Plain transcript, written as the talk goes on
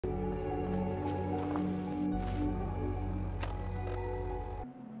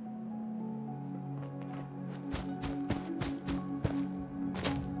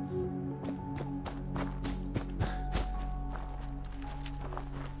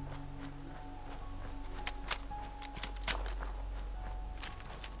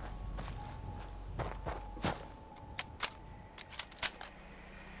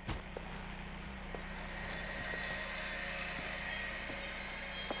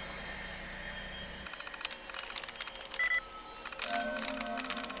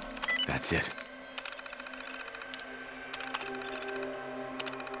That's it.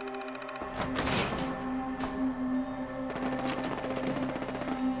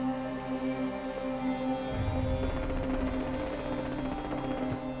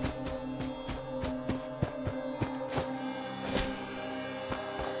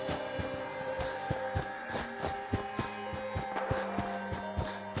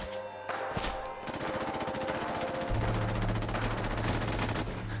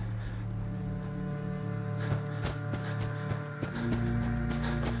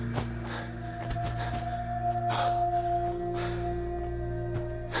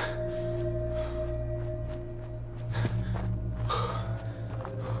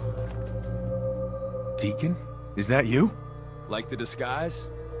 Deacon? Is that you? Like the disguise?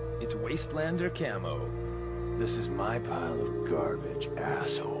 It's Wastelander camo. This is my pile of garbage,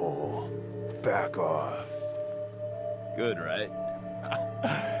 asshole. Back off. Good, right?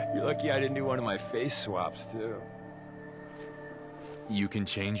 You're lucky I didn't do one of my face swaps, too. You can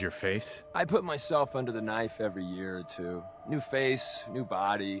change your face? I put myself under the knife every year or two. New face, new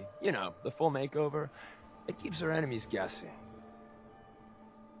body, you know, the full makeover. It keeps our enemies guessing.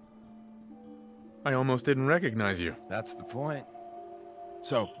 I almost didn't recognize you. That's the point.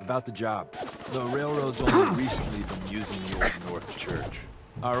 So, about the job. The railroad's only recently been using the old North Church.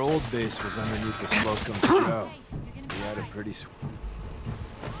 Our old base was underneath the Slocum's Joe. We had a pretty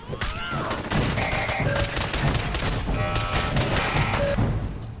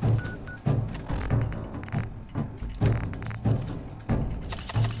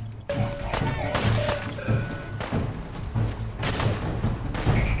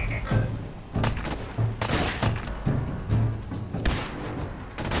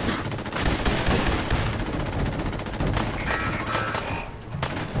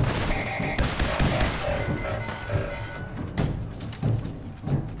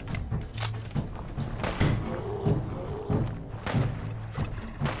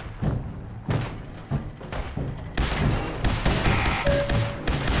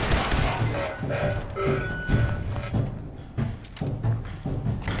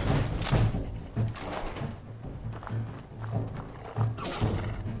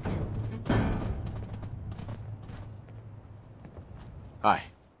Hi.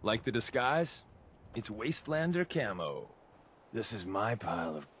 Like the disguise? It's Wastelander camo. This is my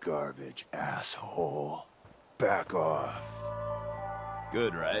pile of garbage, asshole. Back off.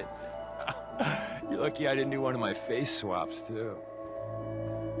 Good, right? You're lucky I didn't do one of my face swaps, too.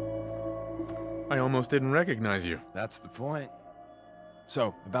 I almost didn't recognize you. That's the point.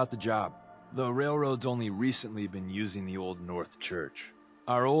 So, about the job. The railroad's only recently been using the old North Church.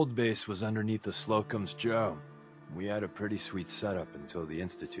 Our old base was underneath the Slocum's Joe. We had a pretty sweet setup until the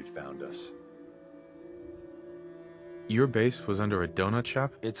Institute found us. Your base was under a donut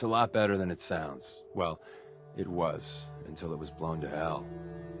shop? It's a lot better than it sounds. Well, it was, until it was blown to hell.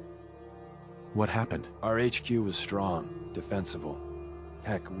 What happened? Our HQ was strong, defensible.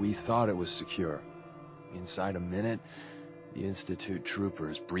 Heck, we thought it was secure. Inside a minute, the Institute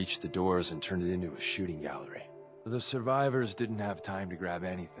troopers breached the doors and turned it into a shooting gallery. The survivors didn't have time to grab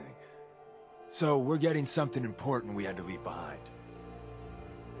anything. So we're getting something important we had to leave behind.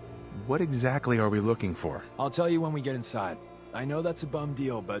 What exactly are we looking for? I'll tell you when we get inside. I know that's a bum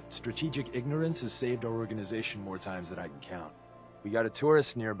deal, but strategic ignorance has saved our organization more times than I can count. We got a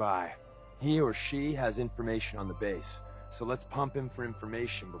tourist nearby. He or she has information on the base, so let's pump him for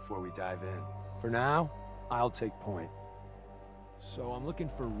information before we dive in. For now, I'll take point. So I'm looking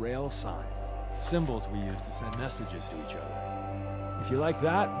for rail signs, symbols we use to send messages to each other. If you like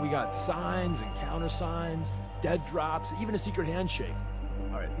that, we got signs and countersigns, dead drops, even a secret handshake.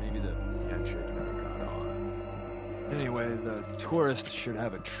 Alright, maybe the handshake never got on. Anyway, the tourist should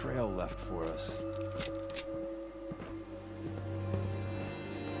have a trail left for us.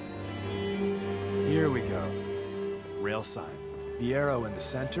 Here we go. Rail sign. The arrow in the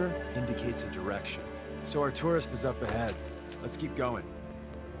center indicates a direction. So our tourist is up ahead. Let's keep going.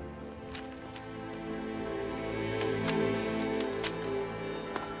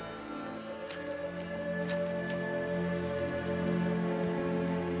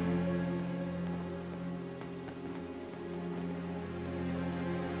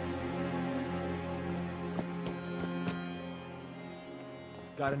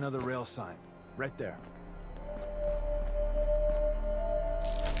 Got another rail sign, right there.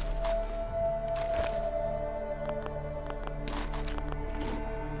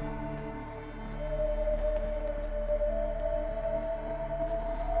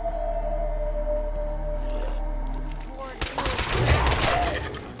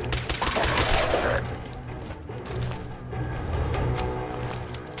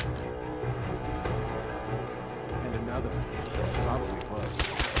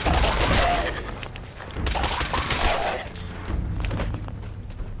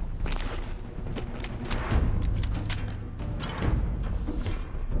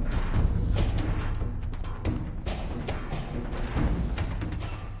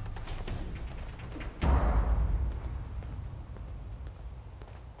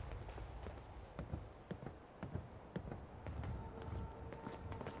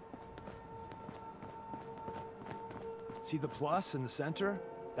 See the plus in the center?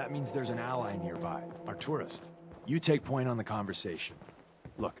 That means there's an ally nearby, our tourist. You take point on the conversation.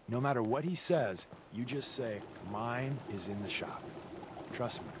 Look, no matter what he says, you just say, mine is in the shop.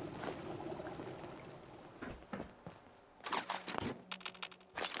 Trust me.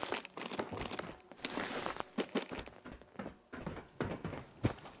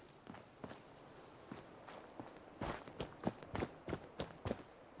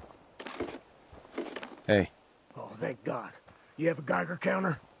 Hey, Oh, thank God. You have a Geiger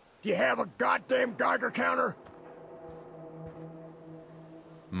counter? You have a goddamn Geiger counter?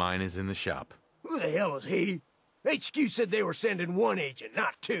 mine is in the shop. Who the hell is he? HQ said they were sending one agent,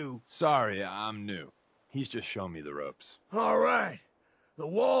 not two. Sorry, I'm new. He's just shown me the ropes. All right. The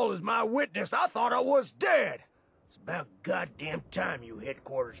wall is my witness. I thought I was dead. It's about goddamn time you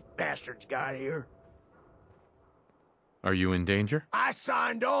headquarters bastards got here. Are you in danger? I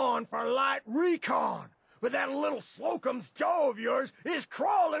signed on for light recon, but that little Slocum's Joe of yours is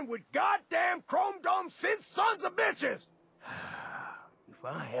crawling with goddamn chrome dome synth sons of bitches! If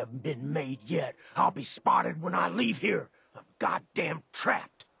I haven't been made yet, I'll be spotted when I leave here. I'm goddamn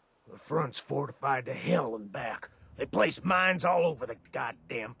trapped. The front's fortified to hell and back. They place mines all over the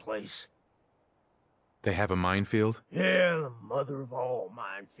goddamn place. They have a minefield? Yeah, the mother of all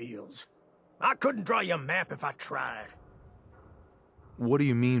minefields. I couldn't draw you a map if I tried. What do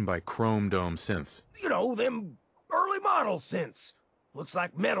you mean by chrome dome synths? You know, them early model synths. Looks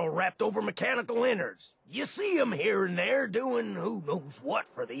like metal wrapped over mechanical innards. You see them here and there doing who knows what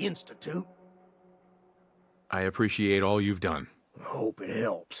for the Institute. I appreciate all you've done. I hope it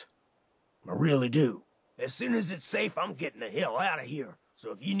helps. I really do. As soon as it's safe, I'm getting the hell out of here.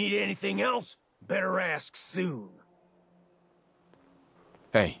 So if you need anything else, better ask soon.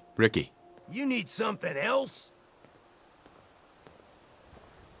 Hey, Ricky. You need something else?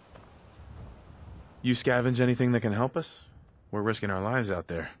 You scavenge anything that can help us? We're risking our lives out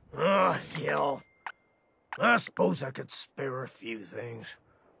there. Oh, hell. I suppose I could spare a few things.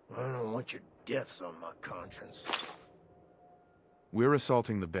 I don't want your deaths on my conscience. We're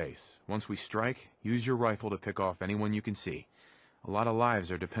assaulting the base. Once we strike, use your rifle to pick off anyone you can see. A lot of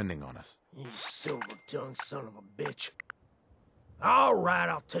lives are depending on us. You silver-tongued son of a bitch. All right,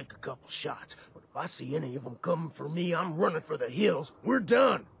 I'll take a couple shots. But if I see any of them coming for me, I'm running for the hills. We're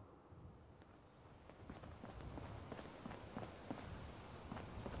done.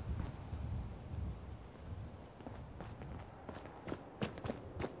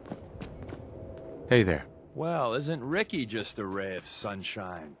 Hey there. Well, isn't Ricky just a ray of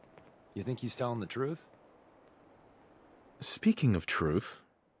sunshine? You think he's telling the truth? Speaking of truth,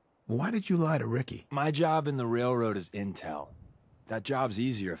 why did you lie to Ricky? My job in the railroad is intel. That job's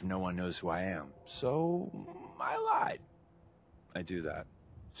easier if no one knows who I am. So, I lied. I do that.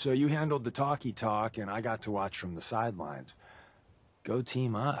 So you handled the talky talk, and I got to watch from the sidelines. Go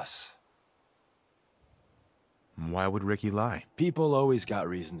team us. Why would Ricky lie? People always got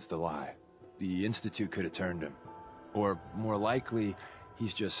reasons to lie. The Institute could have turned him. Or, more likely,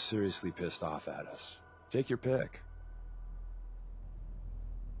 he's just seriously pissed off at us. Take your pick.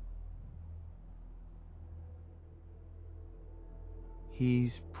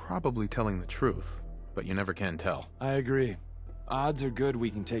 He's probably telling the truth, but you never can tell. I agree. Odds are good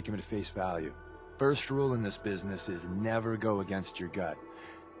we can take him at face value. First rule in this business is never go against your gut.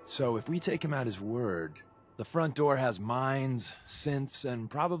 So if we take him at his word, the front door has mines, synths, and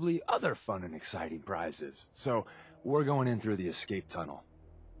probably other fun and exciting prizes. So we're going in through the escape tunnel.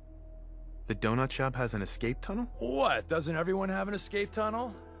 The donut shop has an escape tunnel? What? Doesn't everyone have an escape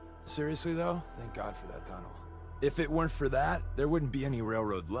tunnel? Seriously though? Thank God for that tunnel. If it weren't for that, there wouldn't be any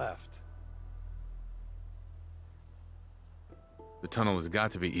railroad left. The tunnel has got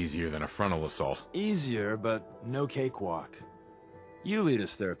to be easier than a frontal assault. Easier, but no cakewalk. You lead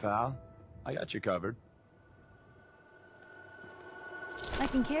us there, pal. I got you covered. I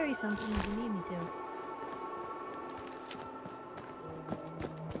can carry something if you need me to.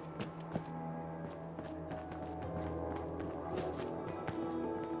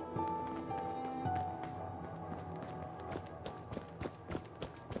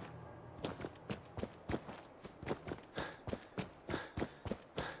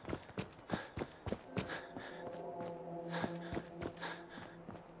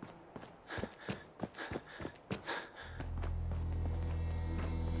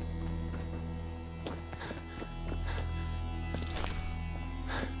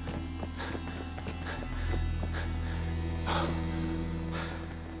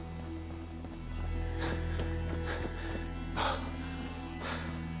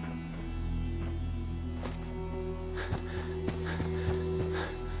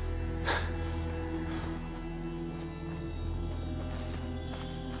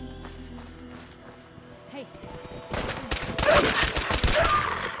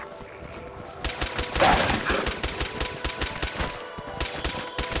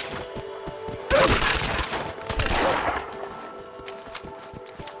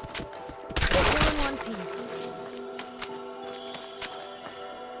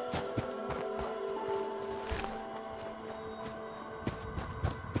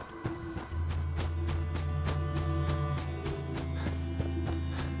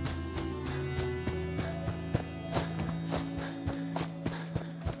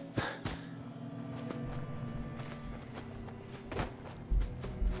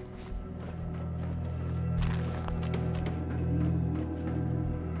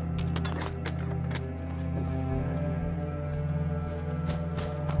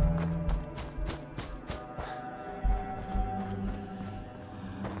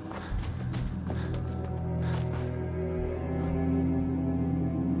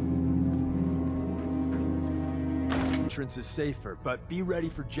 entrance is safer, but be ready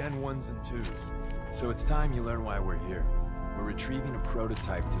for Gen 1s and 2s. So it's time you learn why we're here. We're retrieving a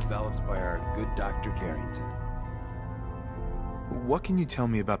prototype developed by our good Dr. Carrington. What can you tell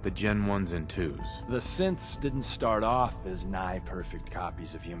me about the Gen 1s and 2s? The synths didn't start off as nigh-perfect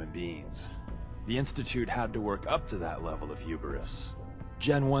copies of human beings. The Institute had to work up to that level of hubris.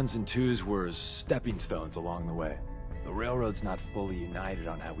 Gen 1s and 2s were stepping stones along the way. The Railroad's not fully united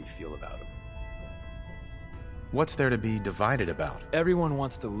on how we feel about them. What's there to be divided about? Everyone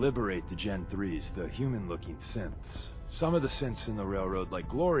wants to liberate the Gen 3s, the human-looking synths. Some of the synths in the Railroad, like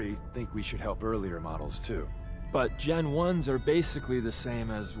Glory, think we should help earlier models too. But Gen 1s are basically the same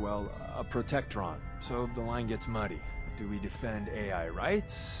as, well, a Protectron. So the line gets muddy. Do we defend AI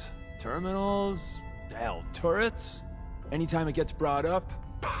rights? Terminals? Hell, turrets? Anytime it gets brought up,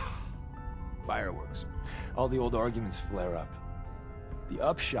 fireworks. All the old arguments flare up. The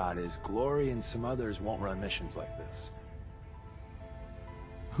upshot is Glory and some others won't run missions like this.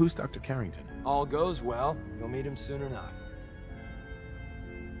 Who's Dr. Carrington? All goes well, you'll meet him soon enough.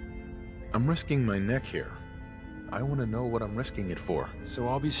 I'm risking my neck here. I want to know what I'm risking it for. So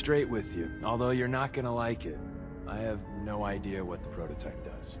I'll be straight with you, although you're not gonna like it. I have no idea what the prototype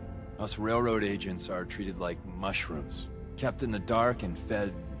does. Us Railroad agents are treated like mushrooms, kept in the dark and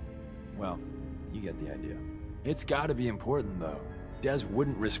fed... well, you get the idea. It's gotta be important, though. Des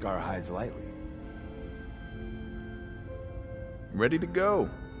wouldn't risk our hides lightly. Ready to go.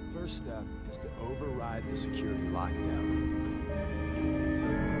 First step is to override the security lockdown.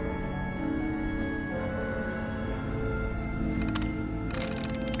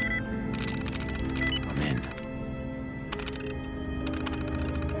 I'm in.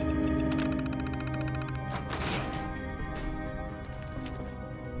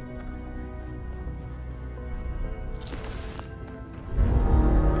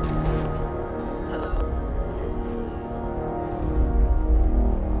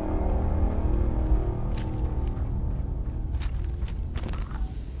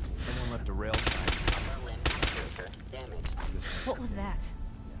 What was that?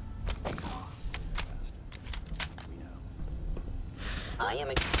 I am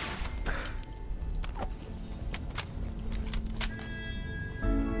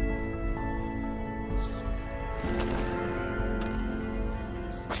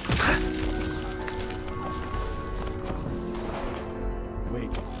Wait,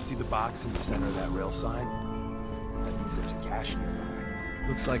 see the box in the center of that rail sign? That means there's a cache nearby.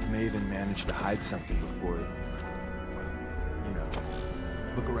 Looks like Maven managed to hide something before it... well, you know.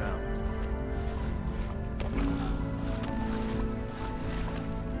 Look around.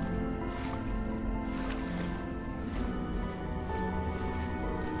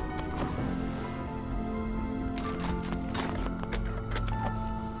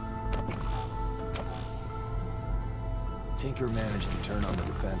 Tinker managed to turn on the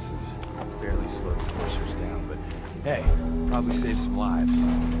defenses. Barely slowed the coursers down, but hey, probably saved some lives.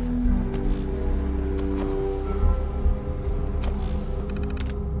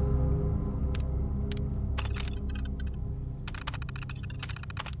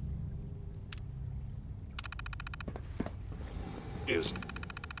 Is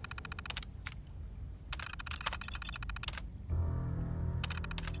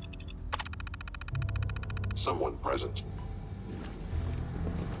someone present?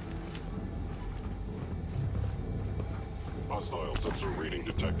 Hostile sensor reading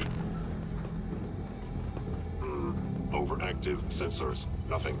detected. Overactive sensors,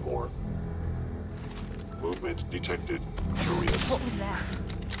 nothing more. Movement detected. Curious. What was that?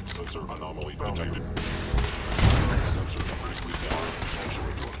 Sensor anomaly detected. Sensor critically down.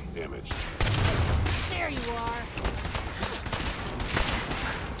 Actuator damaged. There you are.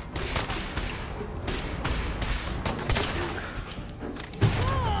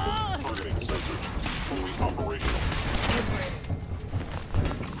 Targeting sensors fully operational.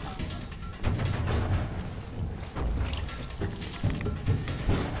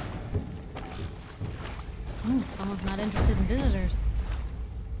 Someone's not interested in visitors.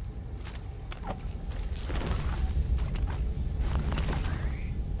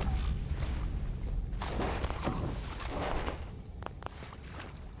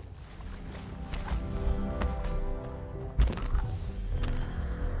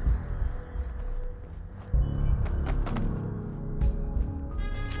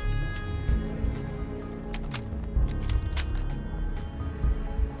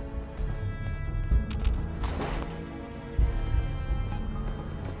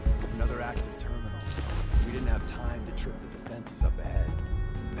 Another active terminal. We didn't have time to trip the defenses up ahead.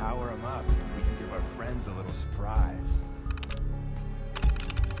 Power them up. We can give our friends a little surprise.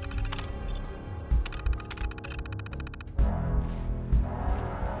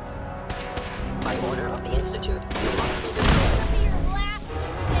 By order of the Institute, you must be destroyed. Be your last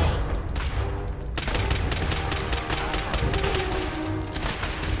mistake.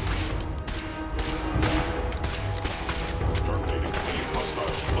 Terminating any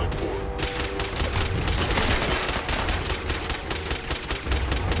hostile life form.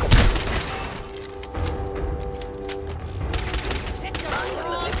 I am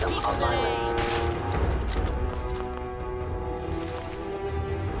the victim of violence.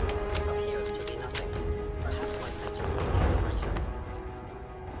 Appears to be nothing. Perhaps my sensors may be operation.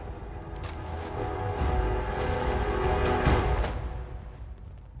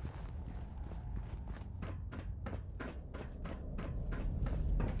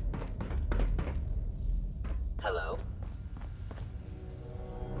 Hello?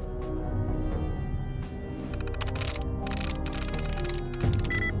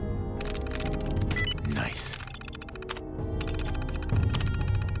 Nice.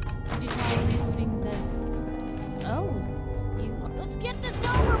 Did you try removing the... Oh. You... Let's get this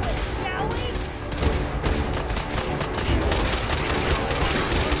over with, shall we?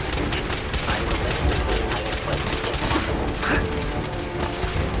 I will let you know I will put impossible.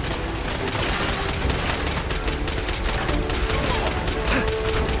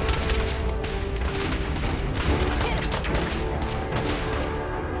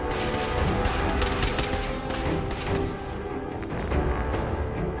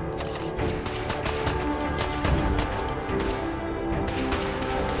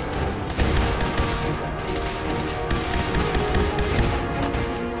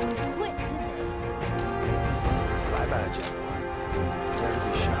 Quit, did they? Bye-bye, Japanese. Prepare to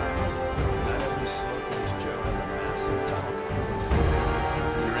be shocked. Not every smoker's Joe has a massive tunnel complex.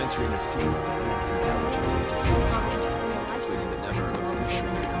 You're entering a scene of Defense Intelligence Agency a place that never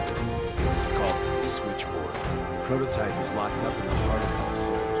officially existed. It's called the Switchboard. The prototype is locked up in the heart of the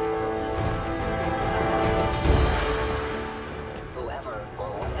facility. Whoever or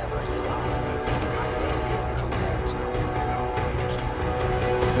whatever you are,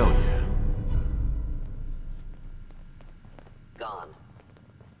 Hell yeah. gone.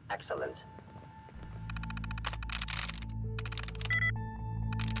 Excellent.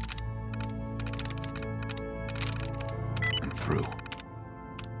 I'm through.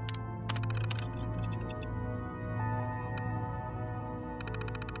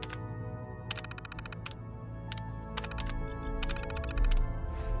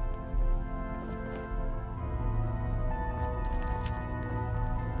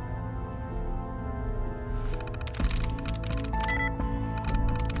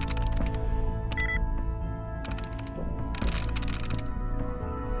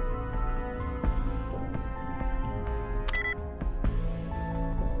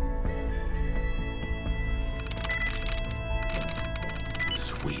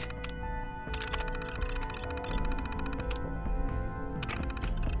 Sweet.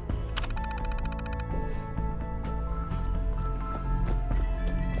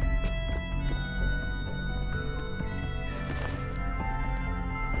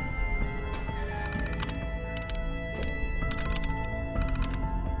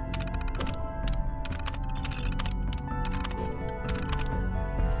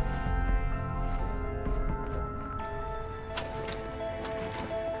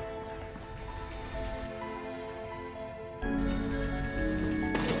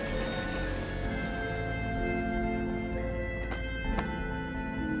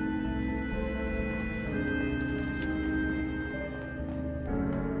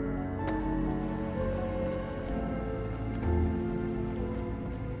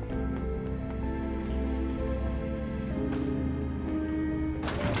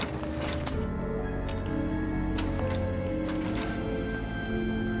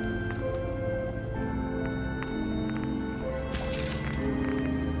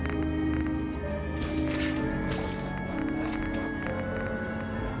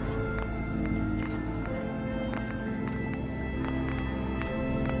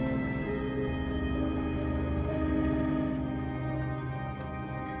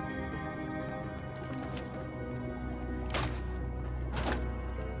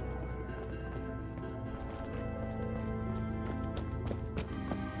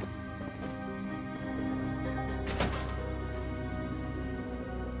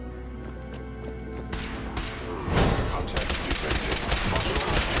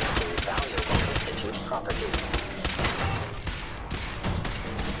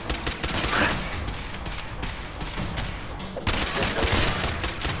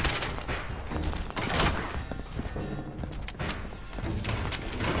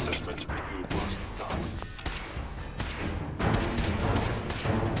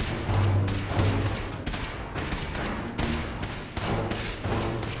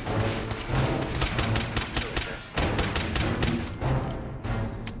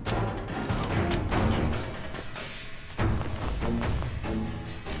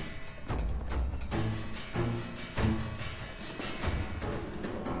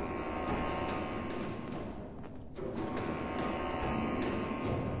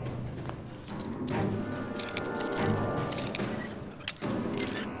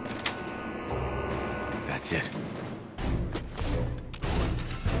 That's it.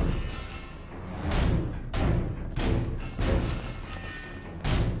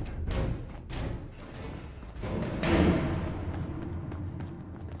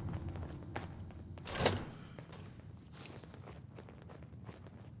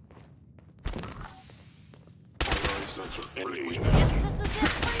 Sensor engaged. Guess this is it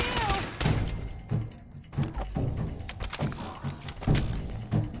for you.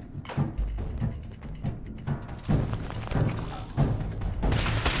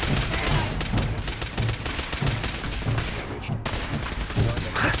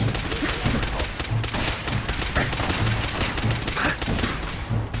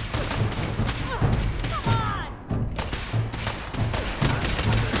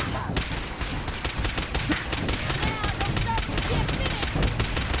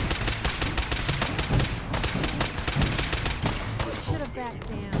 Back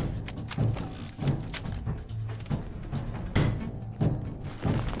down.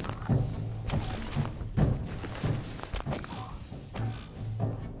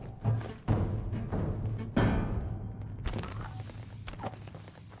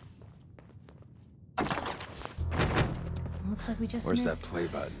 Looks like we just Where's missed that play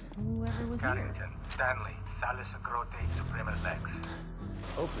button? whoever was here. Carrington, Stanley, Salis Agrote, Suprema Lex.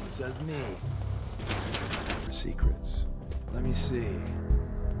 Open says me. For secrets. Let me see.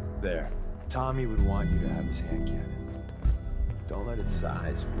 There. Tommy would want you to have his hand cannon. Don't let it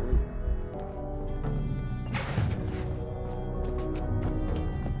size for you.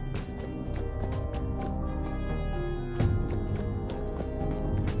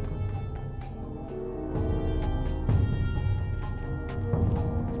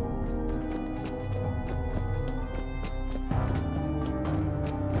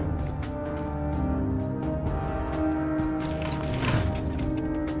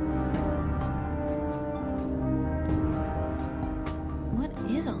 What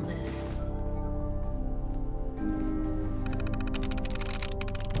is all this?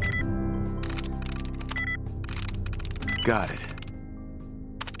 Got it.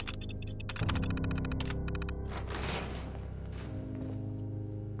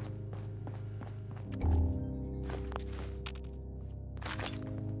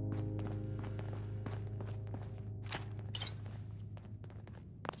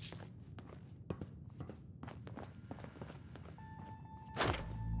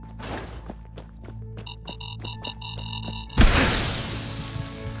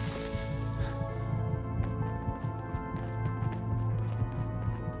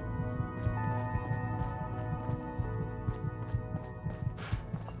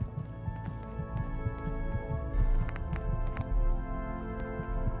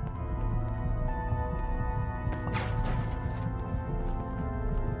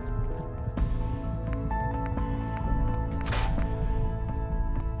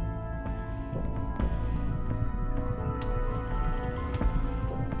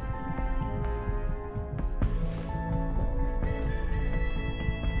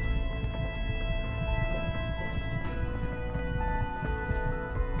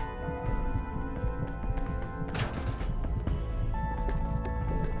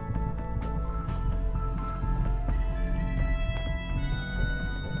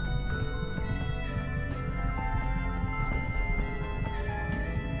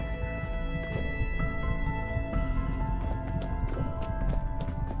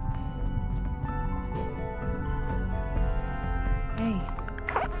 Hey.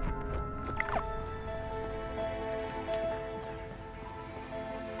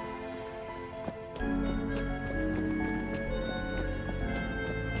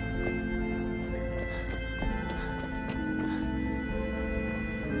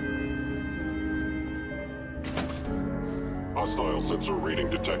 Hostile sensor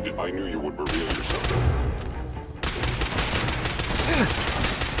reading detected. I knew you would reveal yourself. Ahead with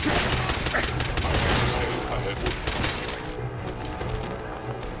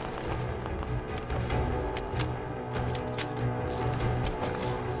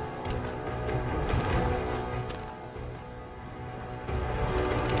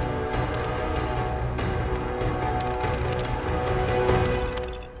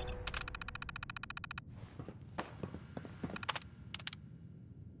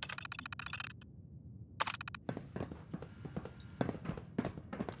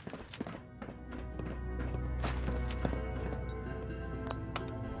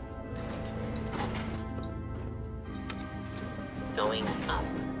Going up.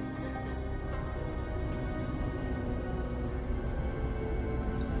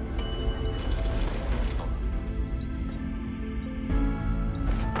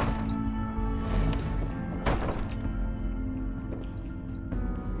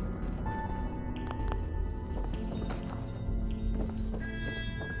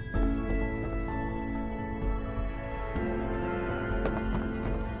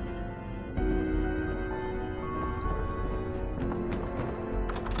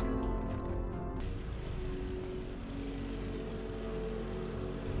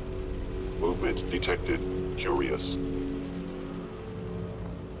 Unit detected. Curious.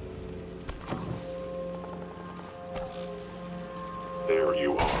 There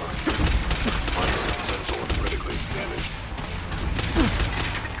you are. Minor sensor critically damaged.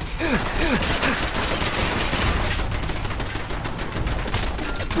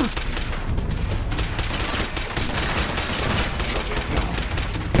 Shutting down.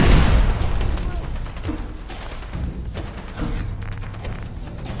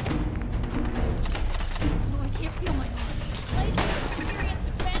 Oh, I can't feel my arm. Place is serious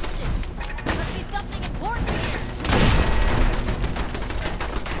defenses. Must be something important here.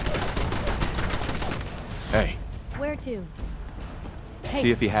 Hey, Where to? Hey,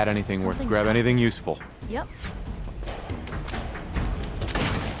 see if he had anything worth something's grab up. anything useful. Yep.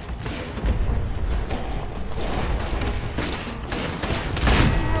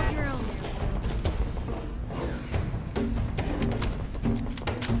 Hold your own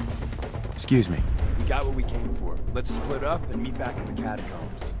there. Excuse me. We got what we came for. Let's split up and meet back at the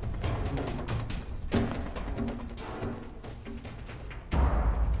catacombs.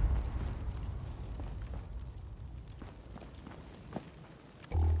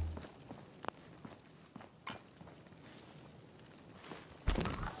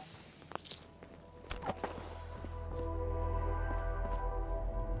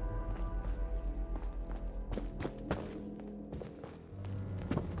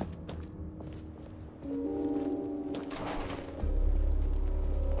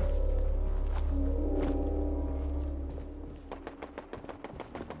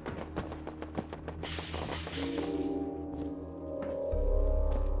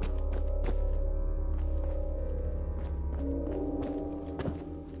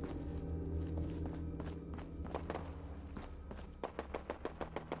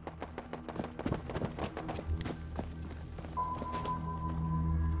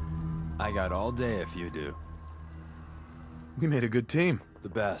 I got all day if you do. We made a good team. The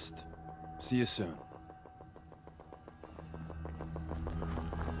best. See you soon.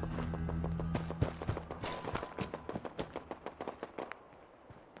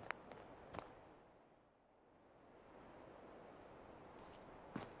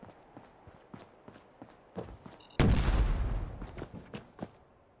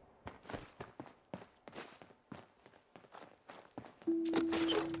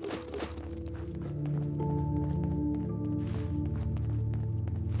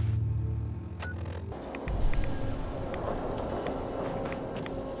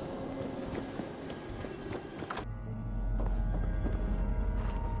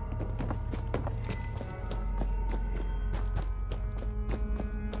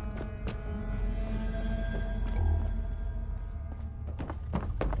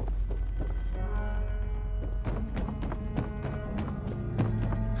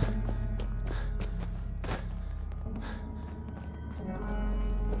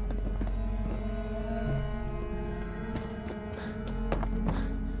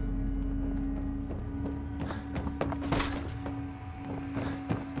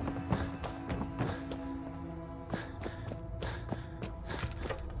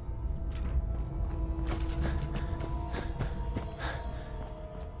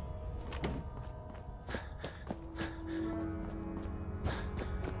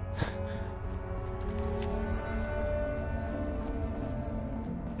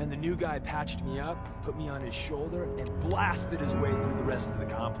 And the new guy patched me up, put me on his shoulder, and blasted his way through the rest of the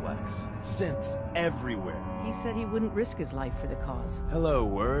complex. Synths everywhere. He said he wouldn't risk his life for the cause. Hello,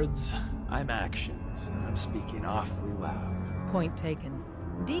 words. I'm actions, and I'm speaking awfully loud. Point taken.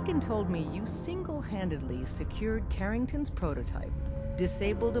 Deacon told me you single-handedly secured Carrington's prototype,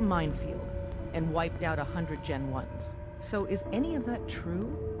 disabled a minefield, and wiped out 100 Gen 1s. So is any of that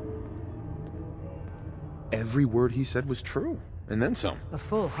true? Every word he said was true, and then some. A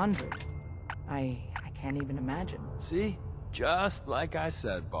full 100? I can't even imagine. See? Just like I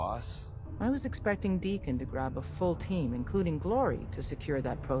said, boss. I was expecting Deacon to grab a full team, including Glory, to secure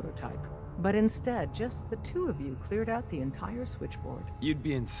that prototype. But instead, just the two of you cleared out the entire switchboard. You'd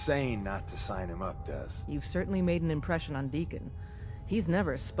be insane not to sign him up, Des. You've certainly made an impression on Deacon. He's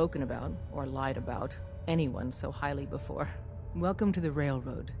never spoken about, or lied about, anyone so highly before. Welcome to the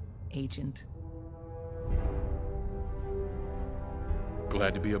Railroad, Agent.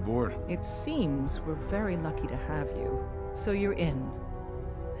 Glad to be aboard. It seems we're very lucky to have you. So you're in.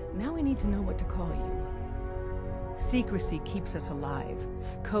 Now we need to know what to call you. Secrecy keeps us alive.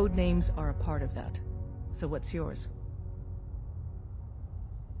 Code names are a part of that. So what's yours?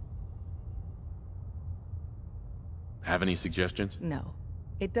 Have any suggestions? No.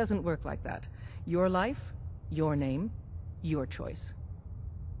 It doesn't work like that. Your life, your name, your choice.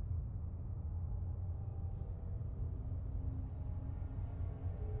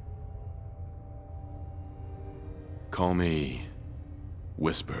 Call me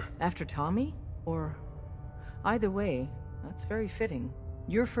Whisper. After Tommy? Or... Either way, that's very fitting.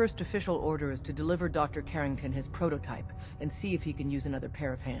 Your first official order is to deliver Dr. Carrington his prototype and see if he can use another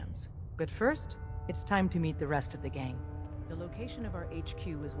pair of hands. But first, it's time to meet the rest of the gang. The location of our HQ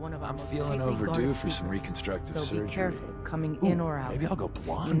is one of our most feeling tightly overdue guarded for some secrets, reconstructive so surgery. be careful coming in or out. Maybe I'll go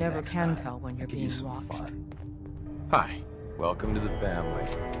blonde You never next can time. tell when I you're could being use some watched. fun. Hi. Welcome to the family.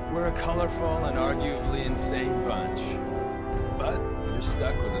 We're a colorful and arguably insane bunch. But you're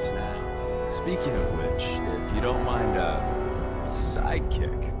stuck with us now. Speaking of which, if you don't mind a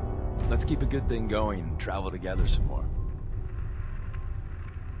sidekick, let's keep a good thing going and travel together some more.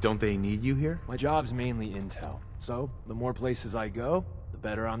 Don't they need you here? My job's mainly intel, so the more places I go, the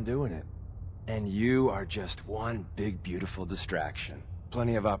better I'm doing it. And you are just one big, beautiful distraction.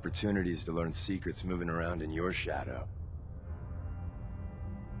 Plenty of opportunities to learn secrets moving around in your shadow.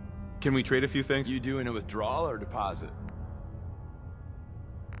 Can we trade a few things? You doing a withdrawal or deposit?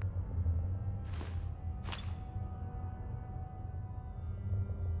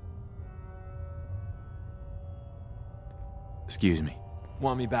 Excuse me.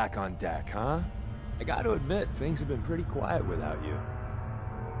 Want me back on deck, huh? I gotta admit, things have been pretty quiet without you.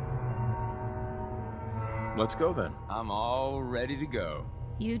 Let's go then. I'm all ready to go.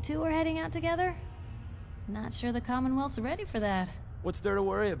 You two are heading out together? Not sure the Commonwealth's ready for that. What's there to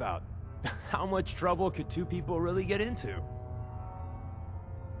worry about? How much trouble could two people really get into?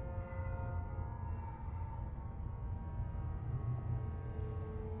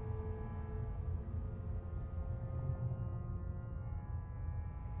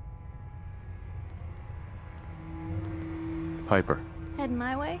 Piper. Heading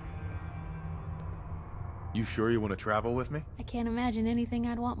my way? You sure you want to travel with me? I can't imagine anything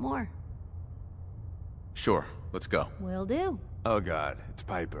I'd want more. Sure. Let's go. Will do. Oh god, it's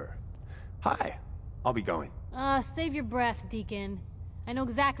Piper. Hi. I'll be going. Save your breath, Deacon. I know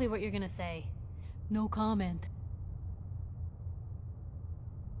exactly what you're gonna say. No comment.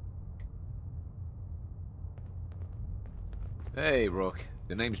 Hey, Rook.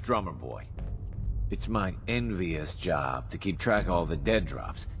 The name's Drummer Boy. It's my envious job to keep track of all the dead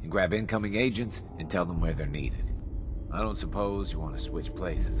drops and grab incoming agents and tell them where they're needed. I don't suppose you want to switch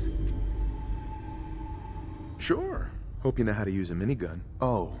places. Sure. Hope you know how to use a minigun.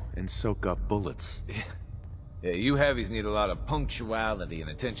 Oh, and soak up bullets. Yeah, you heavies need a lot of punctuality and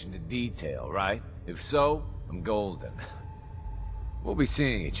attention to detail, right? If so, I'm golden. We'll be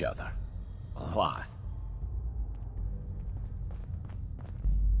seeing each other. A lot.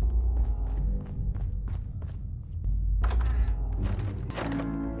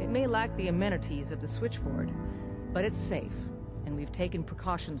 It may lack the amenities of the switchboard, but it's safe, and we've taken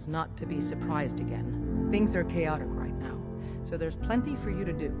precautions not to be surprised again. Things are chaotic right now, so there's plenty for you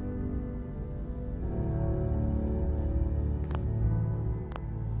to do.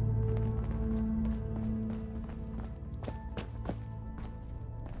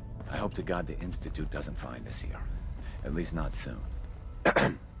 I hope to God the Institute doesn't find us here. At least not soon.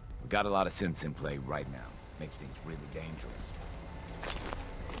 We've got a lot of synths in play right now. Makes things really dangerous.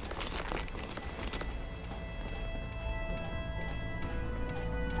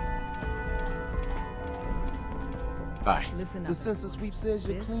 Bye. Listen up. The census sweep says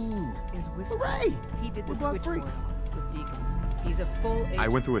you're This clean. is Whisper. Hooray! He did the We're bug free. switchboard with Deacon. He's a full agent. I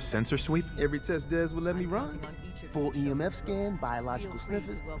went through a sensor sweep? Every test Des will let me I'm run. counting on each of Full you to EMF show scan, yourselves. biological Feel free to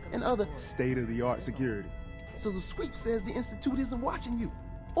sniffers, welcome and me other aboard. state-of-the-art security. So the sweep says the Institute isn't watching you,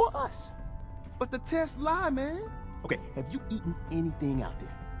 or us. But the tests lie, man. Okay, have you eaten anything out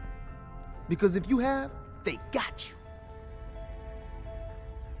there? Because if you have, they got you.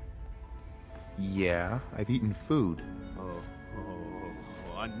 Yeah, I've eaten food.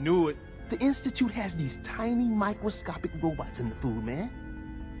 I knew it. The Institute has these tiny microscopic robots in the food, man.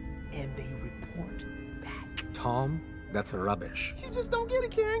 And they report back. Tom, that's rubbish. You just don't get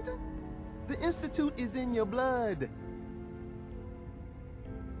it, Carrington. The Institute is in your blood.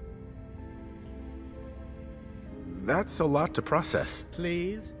 That's a lot to process.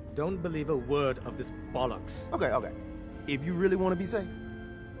 Please, don't believe a word of this bollocks. Okay. If you really want to be safe,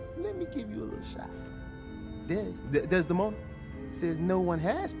 let me give you a little shot. Desdemona says no one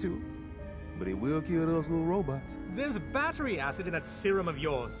has to, but it will kill those little robots. There's battery acid in that serum of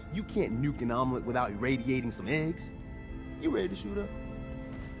yours. You can't nuke an omelet without irradiating some eggs. You ready to shoot up?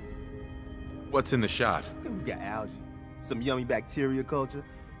 What's in the shot? We've got algae, some yummy bacteria culture,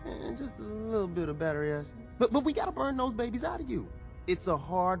 and just a little bit of battery acid. But we gotta burn those babies out of you. It's a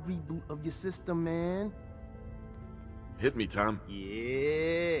hard reboot of your system, man. Hit me, Tom.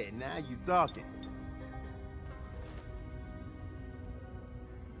 Yeah, now you talking.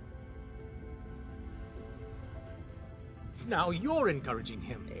 Now you're encouraging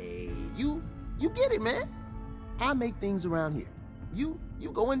him. Hey, you get it, man. I make things around here. You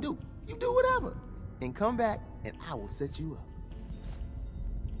go and do. You do whatever. And come back, and I will set you up.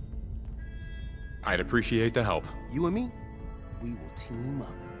 I'd appreciate the help. You and me, we will team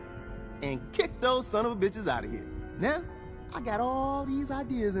up. And kick those son of a bitches out of here. Now, I got all these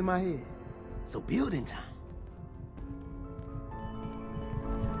ideas in my head. So building time.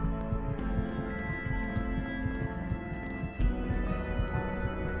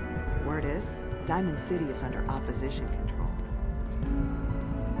 Word is, Diamond City is under opposition control.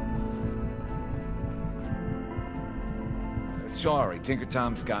 Sorry, Tinker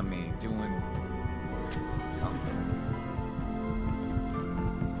Tom's got me doing something.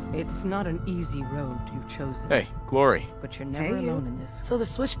 It's not an easy road you've chosen. Hey, Glory. But you're never alone in this. So the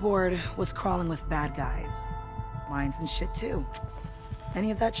switchboard was crawling with bad guys. Mines and shit too.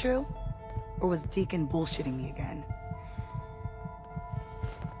 Any of that true? Or was Deacon bullshitting me again?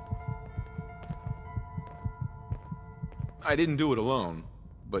 I didn't do it alone,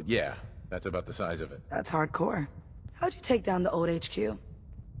 but yeah, that's about the size of it. That's hardcore. How'd you take down the old HQ?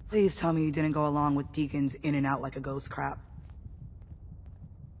 Please tell me you didn't go along with Deacon's in and out like a ghost crap.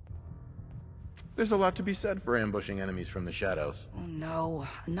 There's a lot to be said for ambushing enemies from the shadows. Oh no,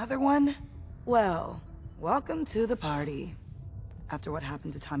 another one? Well, welcome to the party. After what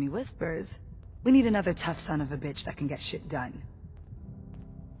happened to Tommy Whispers, we need another tough son of a bitch that can get shit done.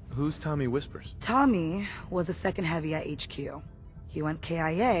 Who's Tommy Whispers? Tommy was a second heavy at HQ. He went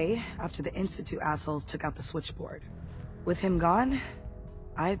KIA after the Institute assholes took out the switchboard. With him gone,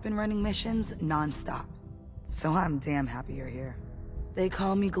 I've been running missions non-stop. So I'm damn happy you're here. They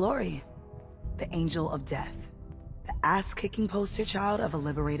call me Glory, the Angel of Death, the ass-kicking poster child of a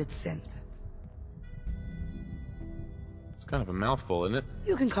liberated synth. It's kind of a mouthful, isn't it?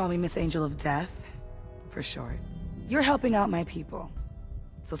 You can call me Miss Angel of Death, for short. You're helping out my people.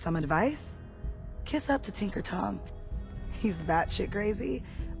 So some advice? Kiss up to Tinker Tom. He's batshit crazy,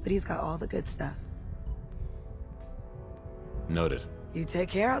 but he's got all the good stuff. Noted. You take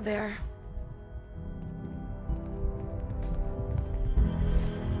care out there.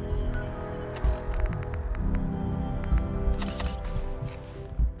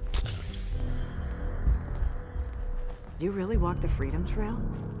 You really walk the Freedom Trail?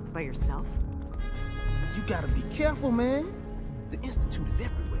 By yourself? You gotta be careful, man. The Institute is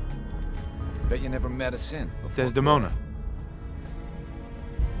everywhere. Bet you never met a synth before. Desdemona.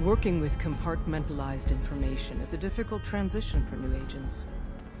 Working with compartmentalized information is a difficult transition for new agents.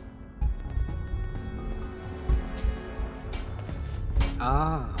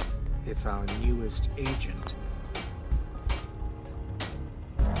 Ah, it's our newest agent.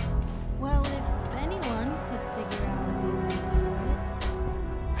 Well, if anyone could figure out a good use for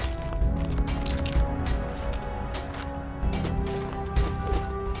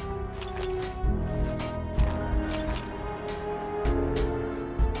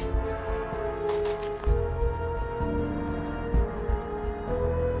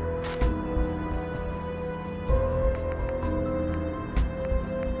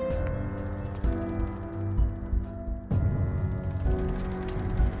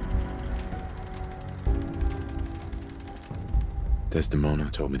Desdemona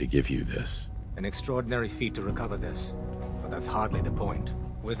told me to give you this. An extraordinary feat to recover this. But that's hardly the point.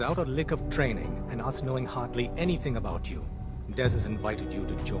 Without a lick of training, and us knowing hardly anything about you, Des has invited you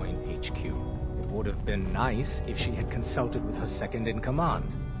to join HQ. It would have been nice if she had consulted with her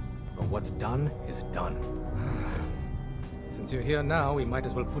second-in-command. But what's done is done. Since you're here now, we might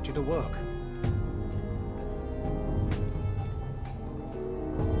as well put you to work.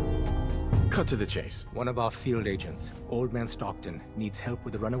 Cut to the chase. One of our field agents, Old Man Stockton, needs help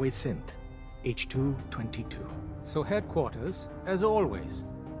with the runaway synth, H222. So headquarters, as always,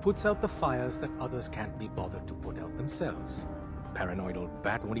 puts out the fires that others can't be bothered to put out themselves. Paranoid old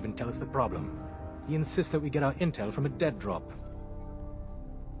bat won't even tell us the problem. He insists that we get our intel from a dead drop.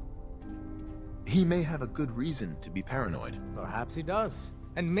 He may have a good reason to be paranoid. Perhaps he does.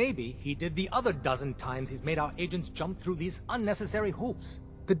 And maybe he did the other dozen times he's made our agents jump through these unnecessary hoops.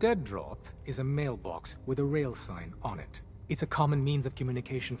 The dead drop is a mailbox with a rail sign on it. It's a common means of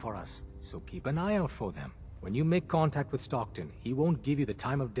communication for us, so keep an eye out for them. When you make contact with Stockton, he won't give you the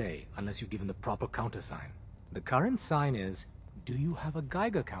time of day unless you give him the proper countersign. The current sign is, do you have a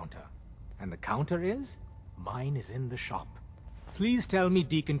Geiger counter? And the counter is, mine is in the shop. Please tell me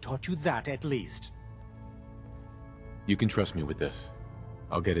Deacon taught you that at least. You can trust me with this.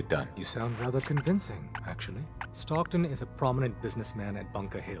 I'll get it done. You sound rather convincing, actually. Stockton is a prominent businessman at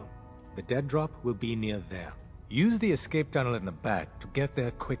Bunker Hill. The dead drop will be near there. Use the escape tunnel in the back to get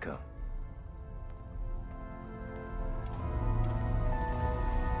there quicker.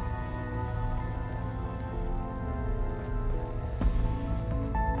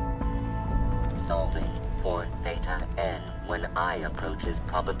 approaches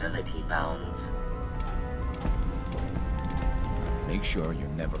probability bounds. Make sure you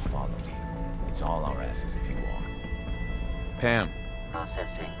never follow me. It's all our asses if you are. Pam.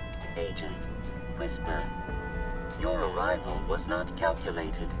 Processing. Agent. Whisper. Your arrival was not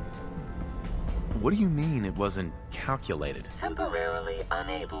calculated. What do you mean it wasn't calculated? Temporarily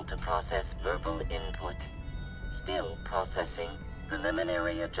unable to process verbal input. Still processing.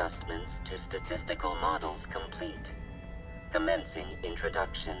 Preliminary adjustments to statistical models complete. Commencing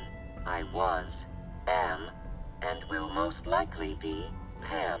introduction. I was, am, and will most likely be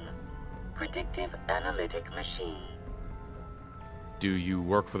Pam. Predictive analytic machine. Do you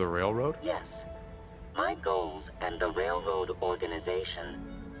work for the railroad? Yes. My goals and the railroad organization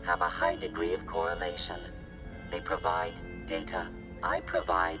have a high degree of correlation. They provide data. I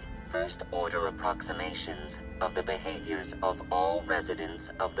provide first-order approximations of the behaviors of all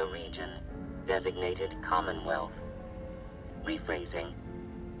residents of the region, designated Commonwealth. Rephrasing.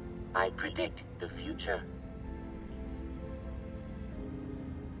 I predict the future.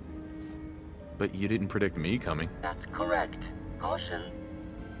 But you didn't predict me coming. That's correct. Caution.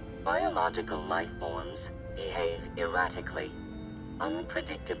 Biological life forms behave erratically,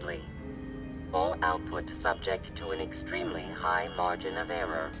 unpredictably. All output subject to an extremely high margin of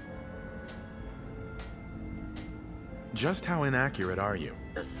error. Just how inaccurate are you?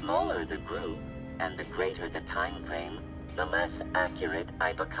 The smaller the group, and the greater the time frame, the less accurate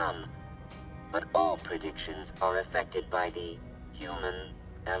I become. But all predictions are affected by the human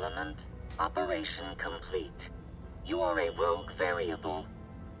element. Operation complete. You are a rogue variable.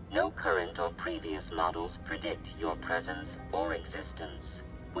 No current or previous models predict your presence or existence.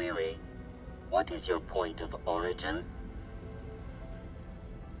 Query. What is your point of origin?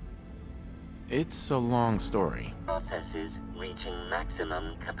 It's a long story. Processes reaching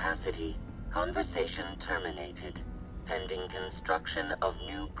maximum capacity. Conversation terminated. Pending construction of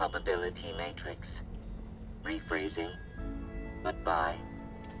new probability matrix. Rephrasing. Goodbye.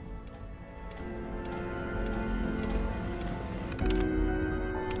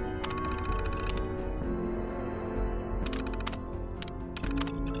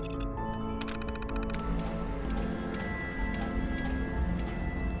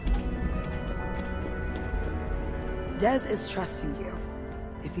 Des is trusting you.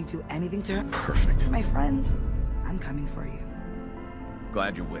 If you do anything to her, Perfect. my friends, I'm coming for you.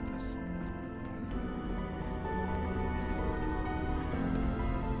 Glad you're with us.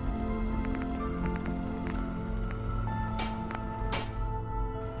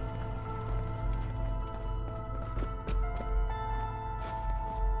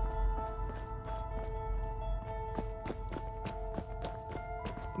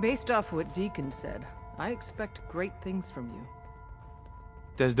 Based off what Deacon said, I expect great things from you.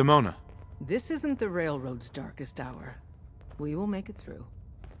 Desdemona. This isn't the railroad's darkest hour. We will make it through.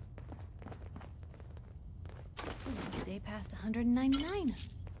 Day past 199.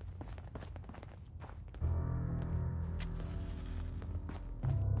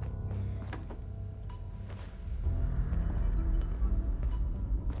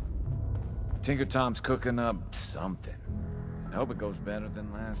 Tinker Tom's cooking up something. I hope it goes better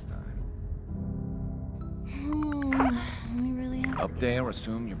than last time. We really have Up there,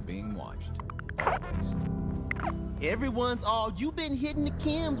 assume you're being watched. Always. Everyone's all, you've been hitting the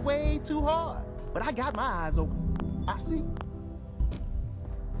chems way too hard. But I got my eyes open. I see.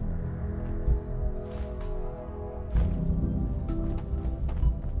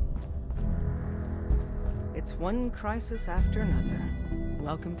 It's one crisis after another.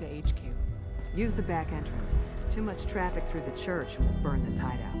 Welcome to HQ. Use the back entrance. Too much traffic through the church and we'll burn this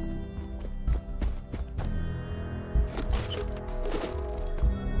hideout.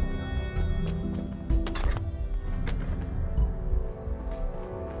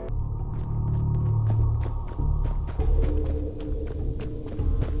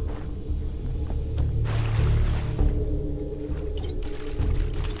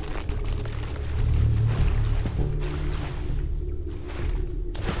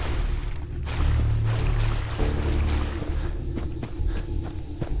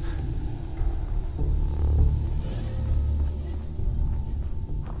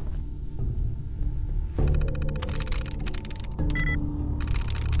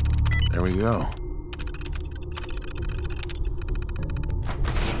 There we go.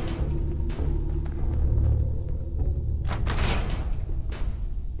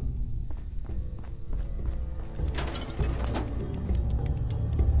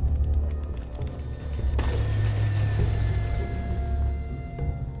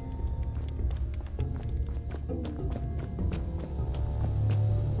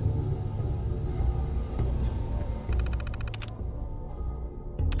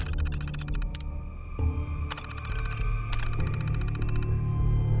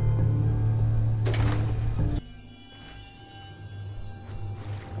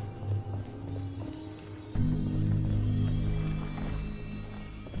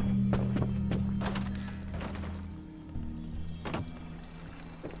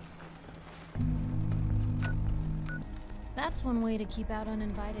 That's one way to keep out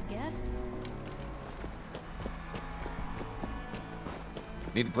uninvited guests.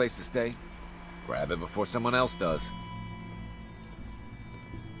 Need a place to stay? Grab it before someone else does.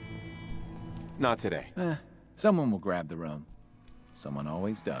 Not today. Someone will grab the room. Someone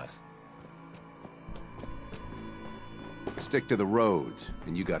always does. Stick to the roads,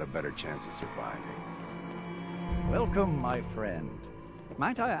 and you got a better chance of surviving. Welcome, my friend.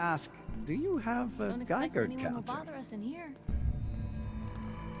 Might I ask, do you have a Don't expect Geiger anyone will counter? bother us in here.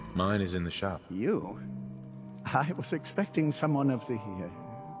 Mine is in the shop. You? I was expecting someone of the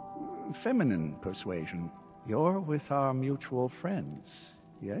feminine persuasion. You're with our mutual friends,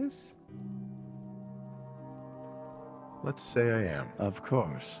 yes? Let's say I am. Of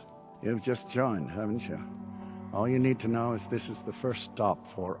course. You've just joined, haven't you? All you need to know is this is the first stop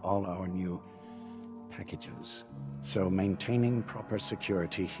for all our new packages. So maintaining proper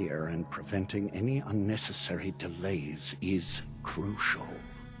security here and preventing any unnecessary delays is crucial.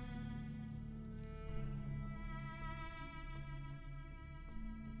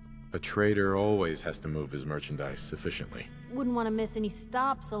 A trader always has to move his merchandise efficiently. Wouldn't want to miss any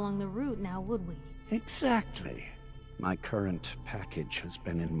stops along the route now, would we? Exactly. My current package has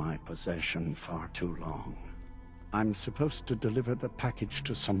been in my possession far too long. I'm supposed to deliver the package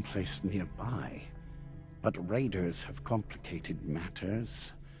to someplace nearby, but raiders have complicated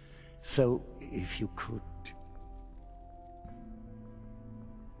matters. So, if you could...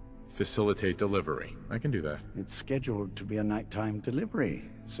 Facilitate delivery. I can do that. It's scheduled to be a nighttime delivery,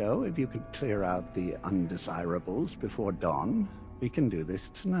 so if you could clear out the undesirables before dawn, we can do this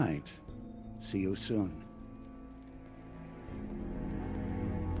tonight. See you soon.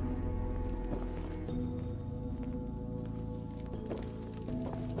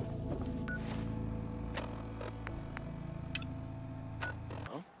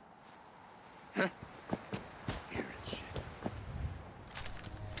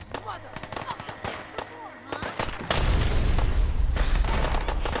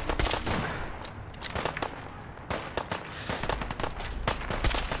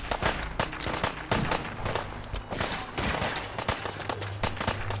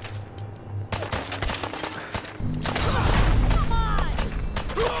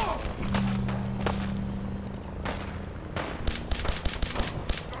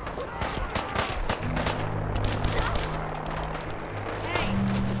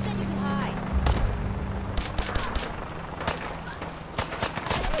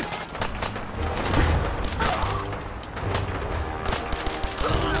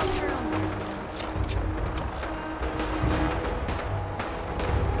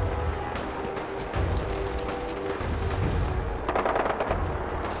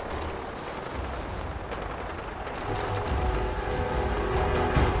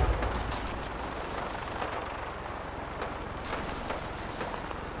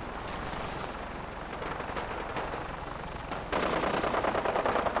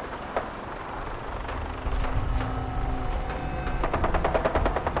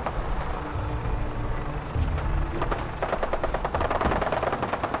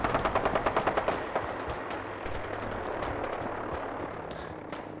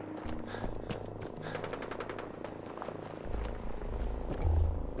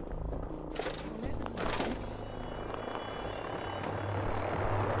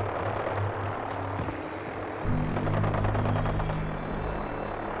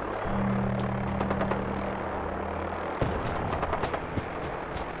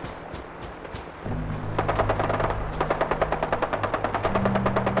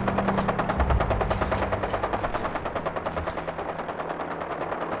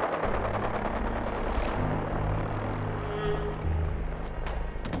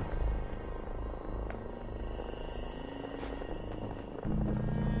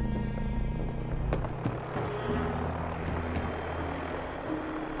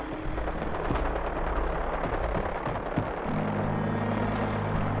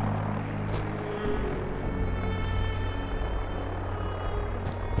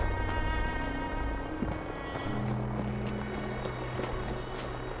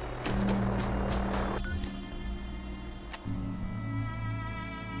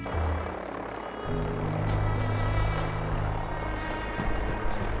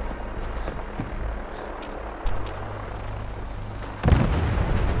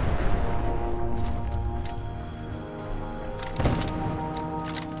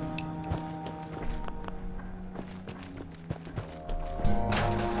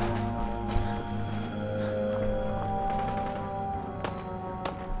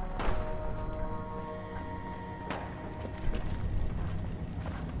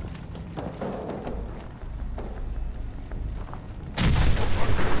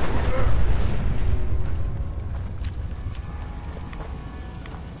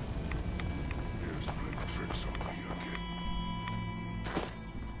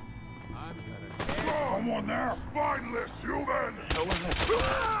 down there! Spineless human!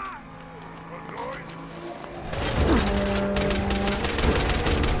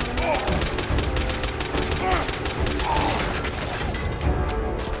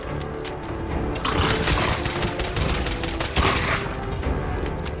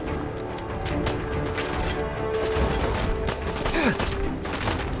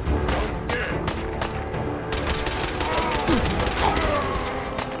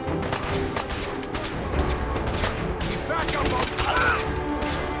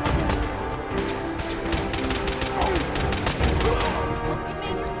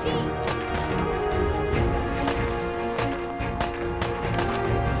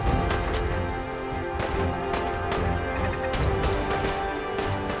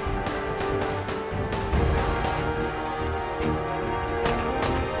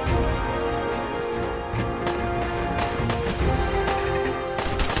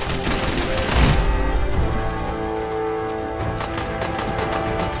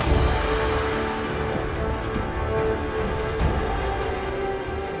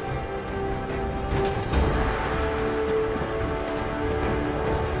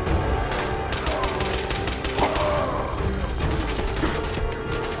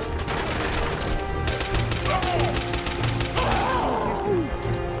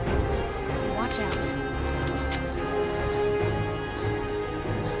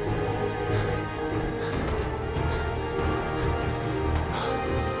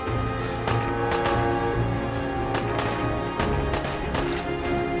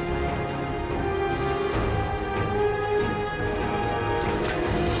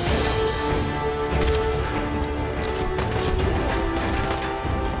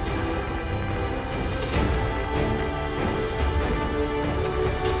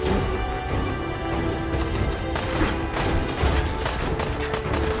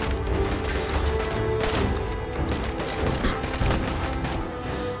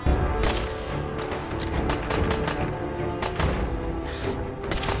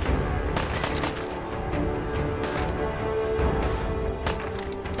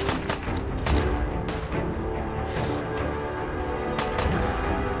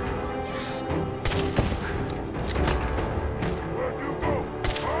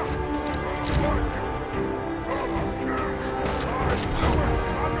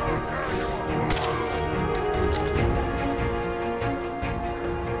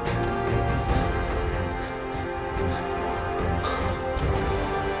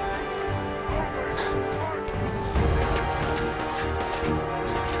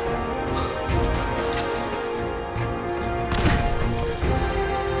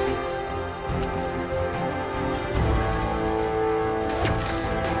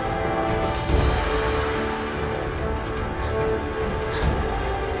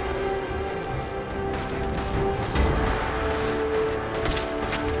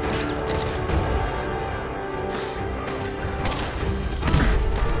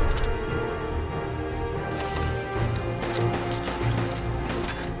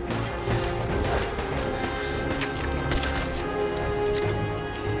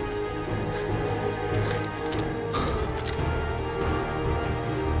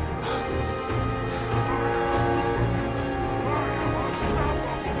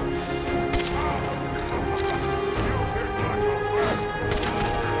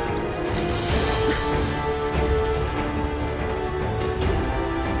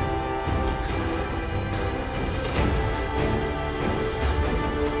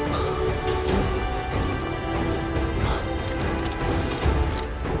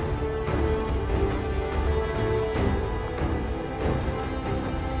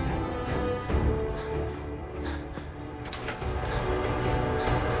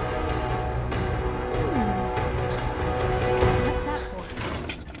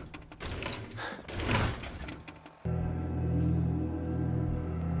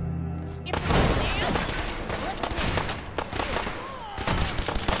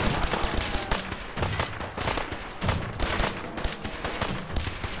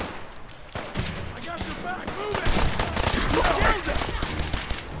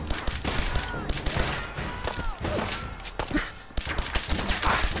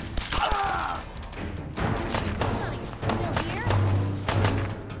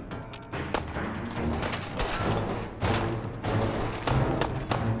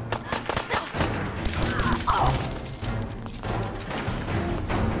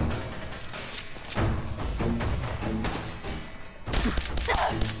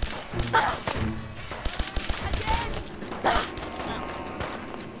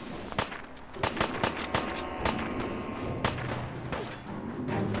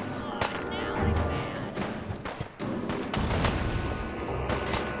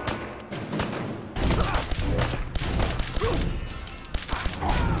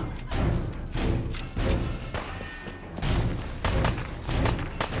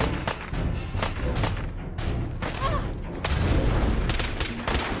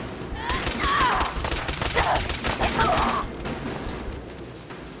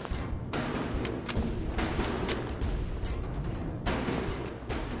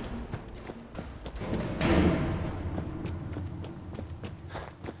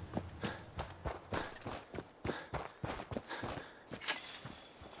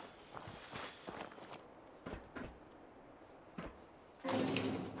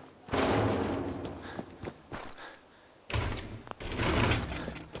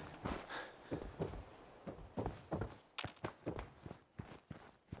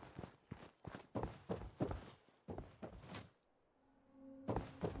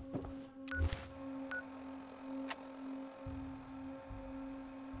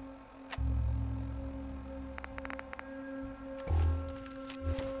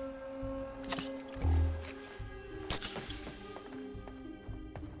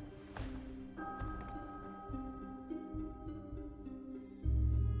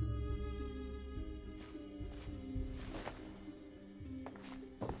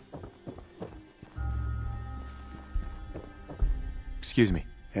 Excuse me.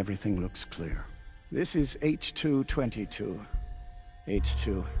 Everything looks clear. This is H222.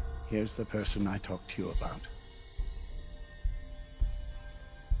 H2, here's the person I talked to you about.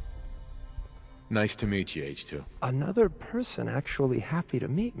 Nice to meet you, H2. Another person actually happy to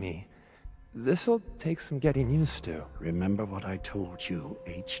meet me. This'll take some getting used to. Remember what I told you,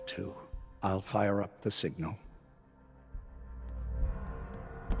 H2. I'll fire up the signal.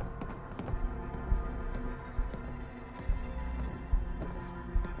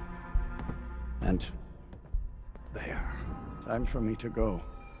 And there. Time for me to go.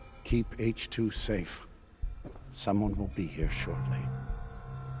 Keep H2 safe. Someone will be here shortly.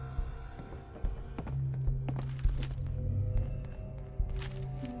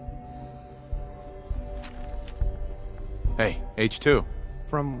 Hey, H2.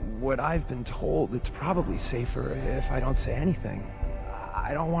 From what I've been told, it's probably safer if I don't say anything.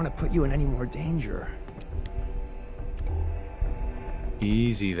 I don't want to put you in any more danger.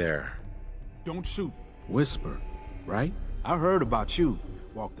 Easy there. Don't shoot. Whisper, right? I heard about you.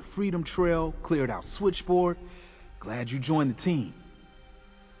 Walked the Freedom Trail, cleared out Switchboard. Glad you joined the team.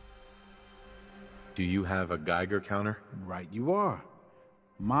 Do you have a Geiger counter? Right you are.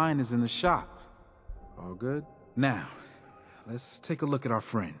 Mine is in the shop. All good? Now, let's take a look at our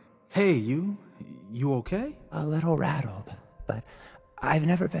friend. Hey, you okay? A little rattled, but I've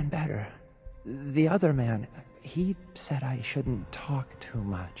never been better. The other man, he said I shouldn't talk too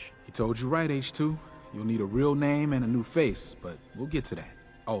much. He told you right, H2. You'll need a real name and a new face, but we'll get to that.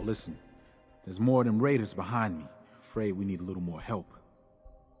 Oh, listen. There's more of them raiders behind me. Afraid we need a little more help.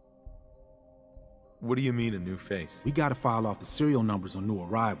 What do you mean, a new face? We gotta file off the serial numbers on new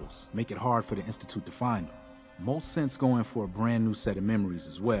arrivals. Make it hard for the Institute to find them. Most sense going for a brand new set of memories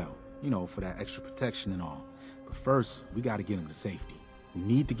as well. You know, for that extra protection and all. But first, we gotta get them to safety. We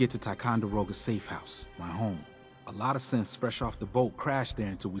need to get to Ticonderoga's safe house, my home. A lot of sense fresh off the boat crashed there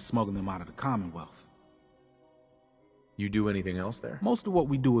until we smuggled them out of the Commonwealth. You do anything else there? Most of what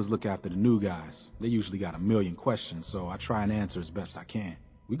we do is look after the new guys. They usually got a million questions, so I try and answer as best I can.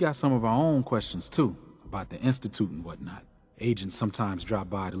 We got some of our own questions too, about the Institute and whatnot. Agents sometimes drop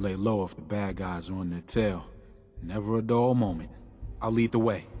by to lay low if the bad guys are on their tail. Never a dull moment. I'll lead the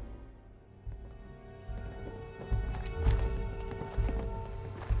way.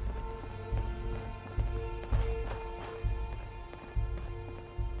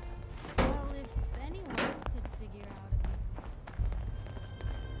 Well, if anyone could figure out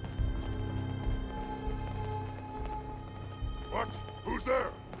What? Who's there?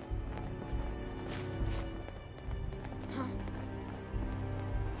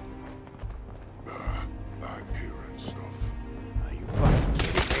 Bad parent stuff. Are you fucking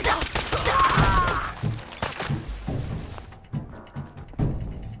kidding me?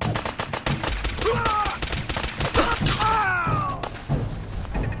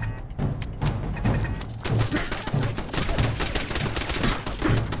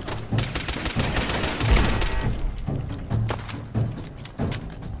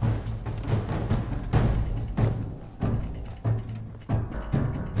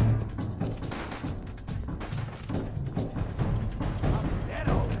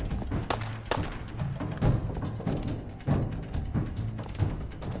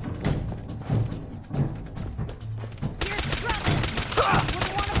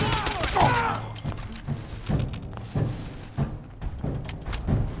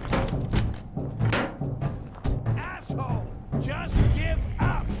 Asshole! Just give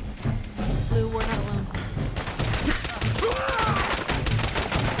up! Blue, we're not alone.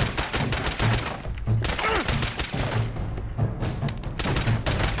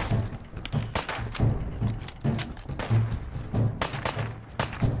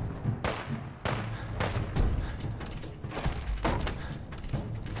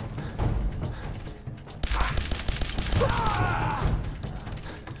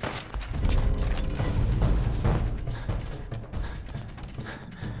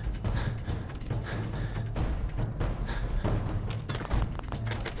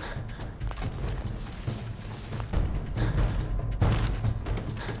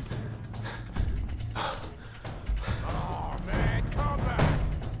 Oh man, come back!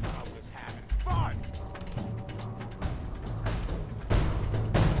 I was having fun!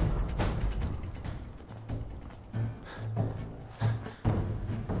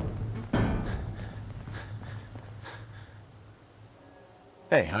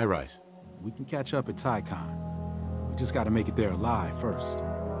 Hey, High Rise. We can catch up at Tycon. We just gotta make it there alive first.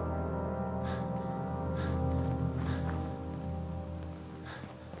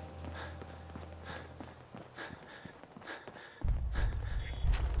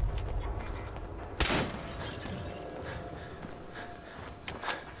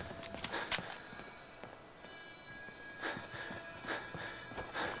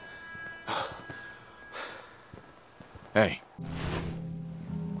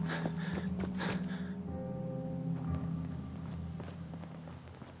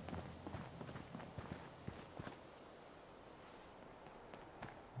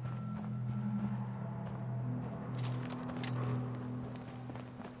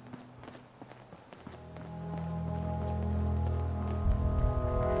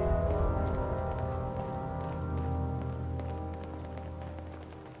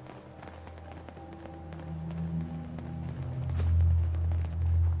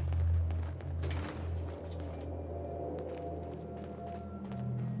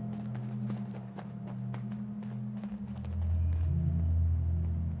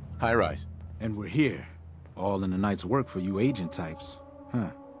 High rise. And we're here. All in a night's work for you agent types. Huh.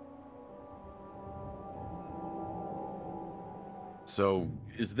 So,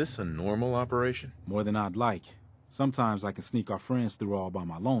 is this a normal operation? More than I'd like. Sometimes I can sneak our friends through all by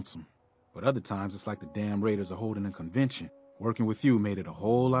my lonesome. But other times it's like the damn raiders are holding a convention. Working with you made it a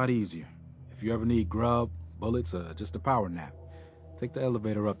whole lot easier. If you ever need grub, bullets, or just a power nap, take the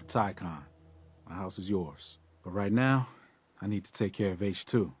elevator up to Tycon. My house is yours. But right now, I need to take care of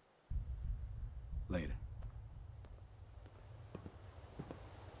H2. Later.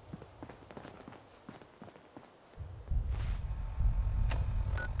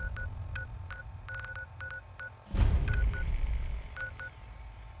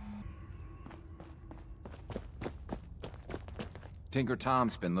 Tinker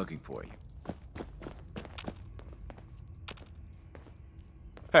Tom's been looking for you.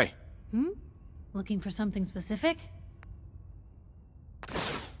 Hey. Looking for something specific?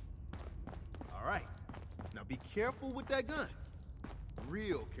 All right. Now be careful with that gun.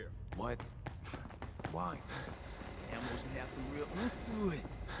 Real careful. What? Why? Ammo should have some real oomph to it.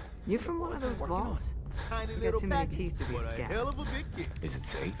 You from one of those vaults? Tiny You little got too many package, teeth to be a but a scout. hell of a big kick. Is it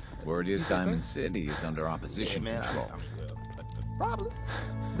safe? Word is Diamond City is under opposition Yeah, man, control. Probably.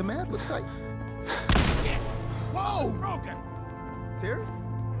 The math looks tight. Whoa! Broken. Terry?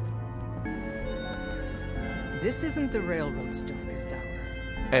 This isn't the railroad's darkest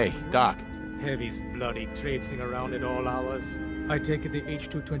hour. Hey, Doc. Heavy's bloody traipsing around at all hours. I take it the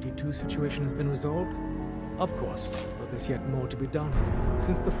H-222 situation has been resolved? Of course, but there's yet more to be done.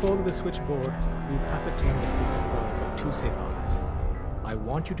 Since the fall of the switchboard, we've ascertained the fate of all but 2 safe houses. I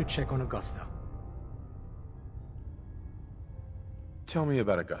want you to check on Augusta. Tell me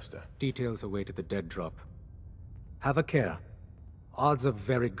about Augusta. Details await at the dead drop. Have a care. Odds are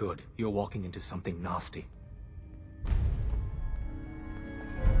very good you're walking into something nasty.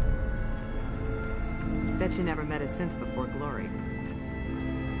 Bet you never met a synth before Glory.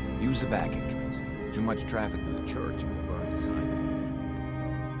 Use the back entrance. Too much traffic to the church and we'll burn this highway.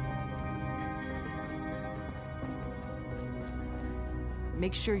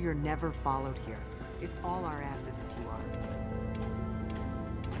 Make sure you're never followed here. It's all our asses if you are.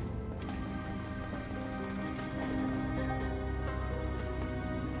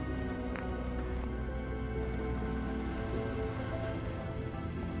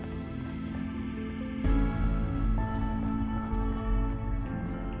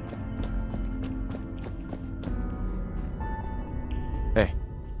 Hey.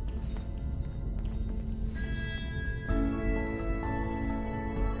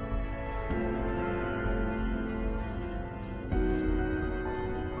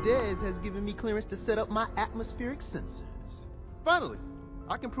 Dez has given me clearance to set up my atmospheric sensors. Finally,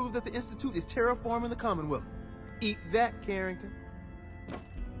 I can prove that the Institute is terraforming the Commonwealth. Eat that, Carrington.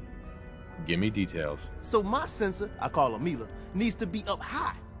 Give me details. So my sensor, I call her Mila, needs to be up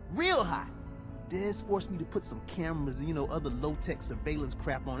high, real high. Dez forced me to put some cameras and, other low-tech surveillance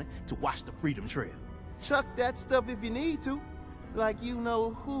crap on it to watch the Freedom Trail. Chuck that stuff if you need to. Like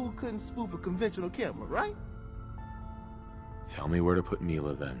who couldn't spoof a conventional camera, right? Tell me where to put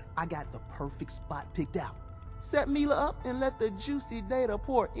Mila then. I got the perfect spot picked out. Set Mila up and let the juicy data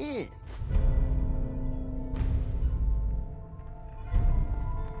pour in.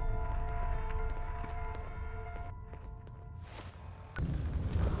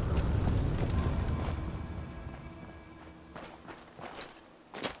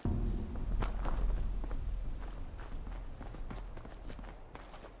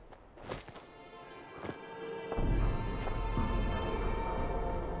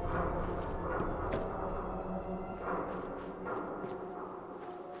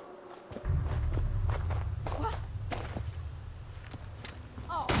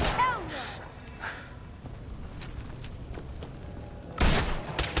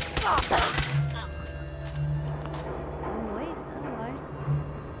 Waste otherwise.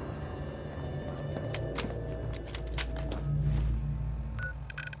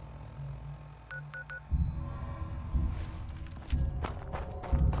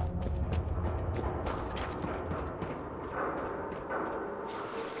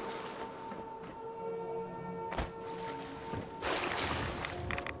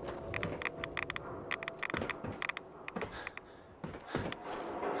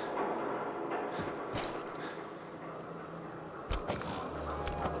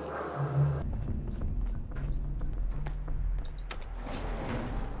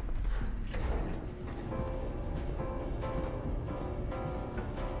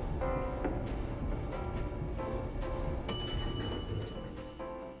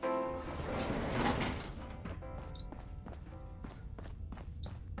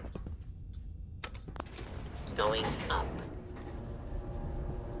 going up.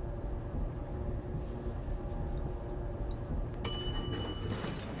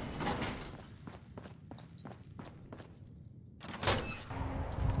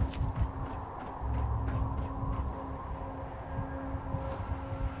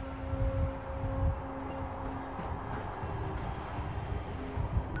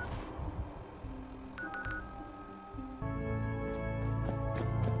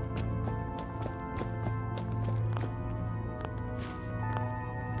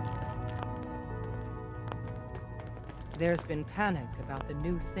 There's been panic about the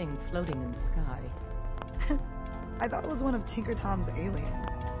new thing floating in the sky. I thought it was one of Tinker Tom's aliens.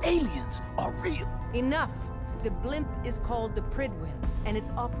 Aliens are real. Enough! The blimp is called the Pridwin, and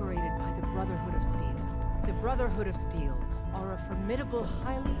it's operated by the Brotherhood of Steel. The Brotherhood of Steel are a formidable,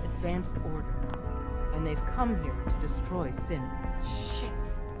 highly advanced order. And they've come here to destroy sins. Shit.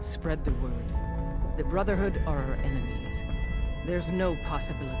 Spread the word. The Brotherhood are our enemies. There's no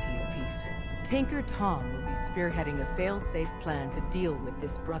possibility of peace. Tinker Tom will be spearheading a fail-safe plan to deal with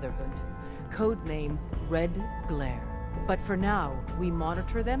this Brotherhood. Codename Red Glare. But for now, we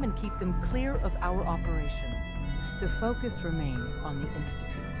monitor them and keep them clear of our operations. The focus remains on the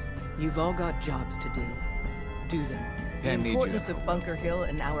Institute. You've all got jobs to do. Do them. The importance of Bunker Hill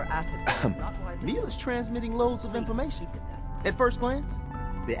and our asset is not widely Neil is transmitting loads of information. At first glance,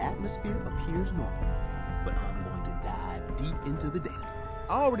 the atmosphere appears normal. But I'm going to dive deep into the data.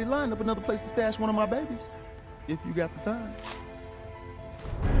 I already lined up another place to stash one of my babies, if you got the time.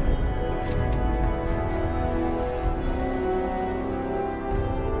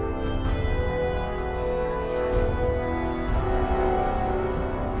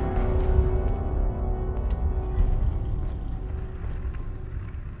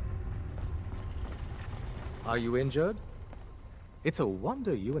 Are you injured? It's a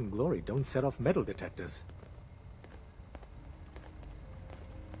wonder you and Glory don't set off metal detectors.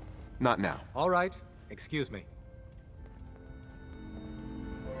 Not now. All right. Excuse me.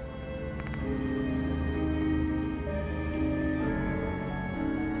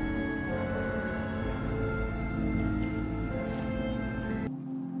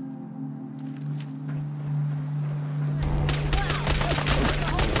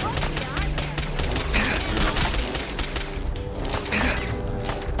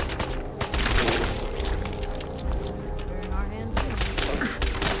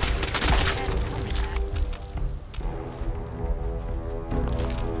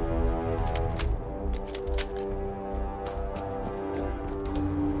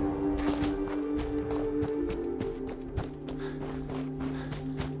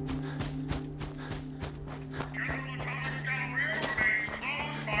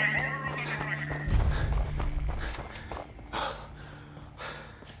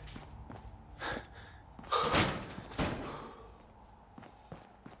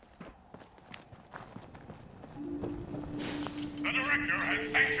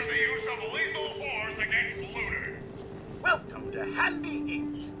 Sanction the use of lethal force against looters. Welcome to Handy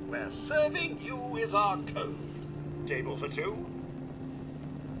Eats, where serving you is our code. Table for two?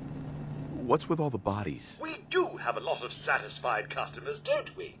 What's with all the bodies? We do have a lot of satisfied customers,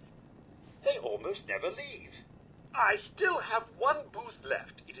 don't we? They almost never leave. I still have one booth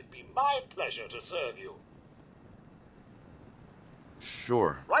left. It'd be my pleasure to serve you.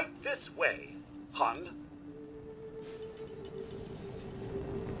 Sure. Right this way, Hun.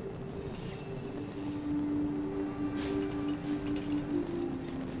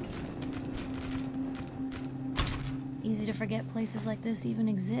 Easy to forget places like this even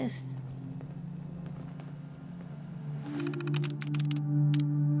exist.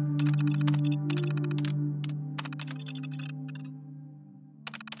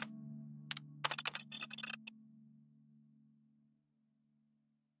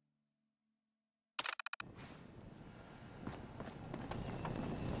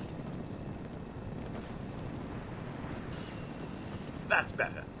 That's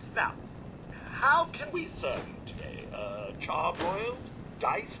better. Now, how can we serve you today? Charbroiled?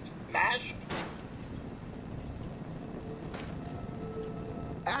 Diced? Mashed?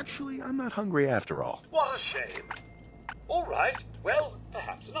 Actually, I'm not hungry after all. What a shame. All right, well,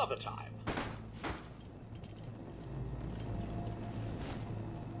 perhaps another time.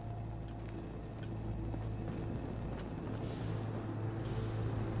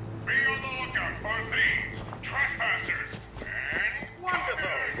 Be on the lookout for thieves, trespassers, and...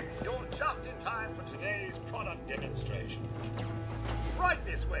 Wonderful! You're just in time for today's product demonstration. Right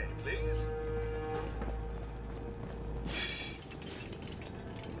this way, please.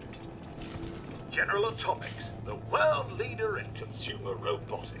 General Atomics, the world leader in consumer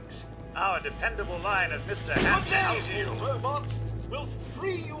robotics. Our dependable line of Mr. Happy robot will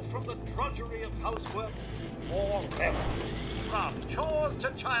free you from the drudgery of housework forever. From chores to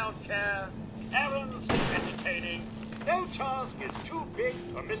childcare, errands to entertaining, no task is too big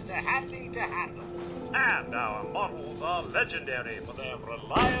for Mr. Happy to handle. And our models are legendary for their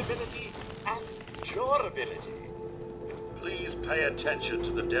reliability and durability. Please pay attention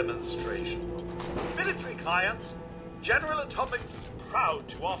to the demonstration. Military clients, General Atomics is proud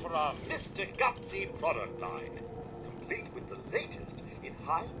to offer our Mr. Gutsy product line, complete with the latest in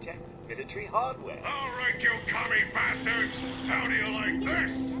high-tech military hardware. All right, you commie bastards! How do you like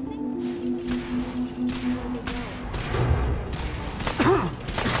this?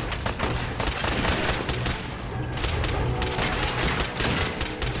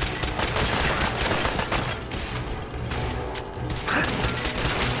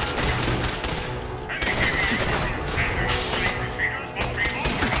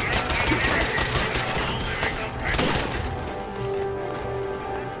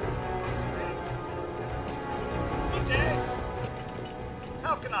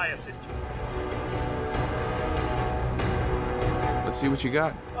 See what you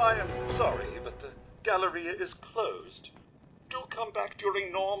got. I am sorry, but the Galleria is closed. Do come back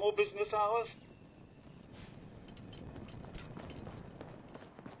during normal business hours.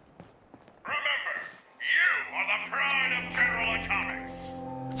 Remember, you are the pride of General Atomics.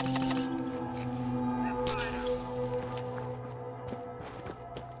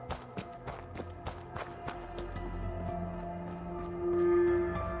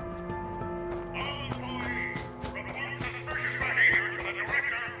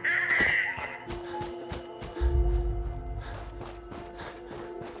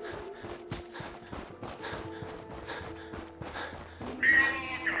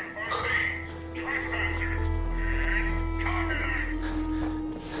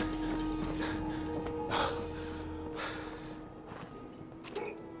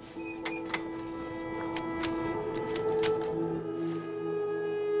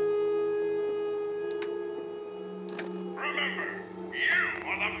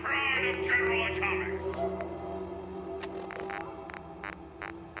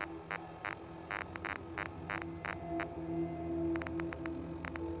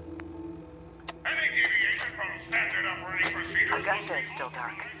 Augusta is still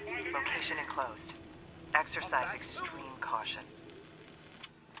dark. Location enclosed. Exercise extreme caution.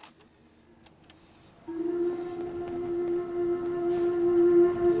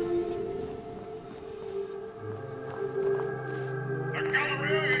 The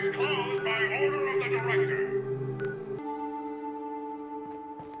Galleria is closed by order of the Director.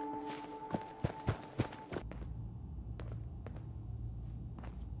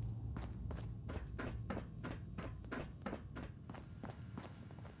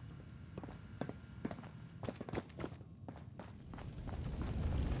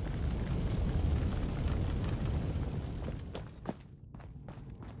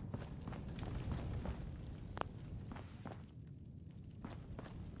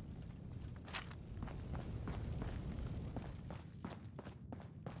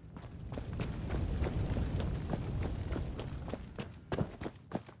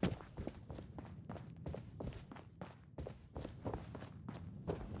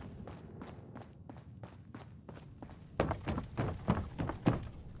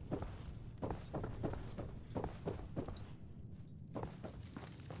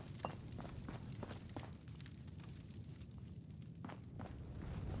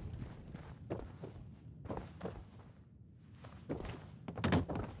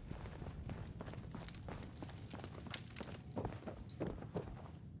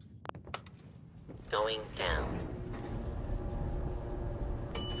 Going down.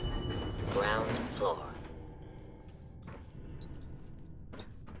 Ground floor.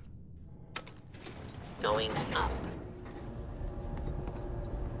 Going up.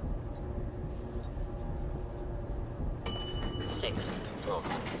 Sixth floor.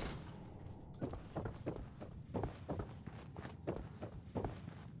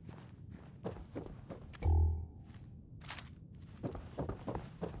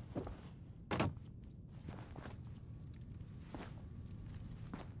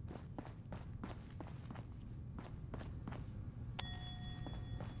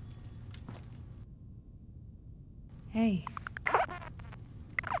 Hey.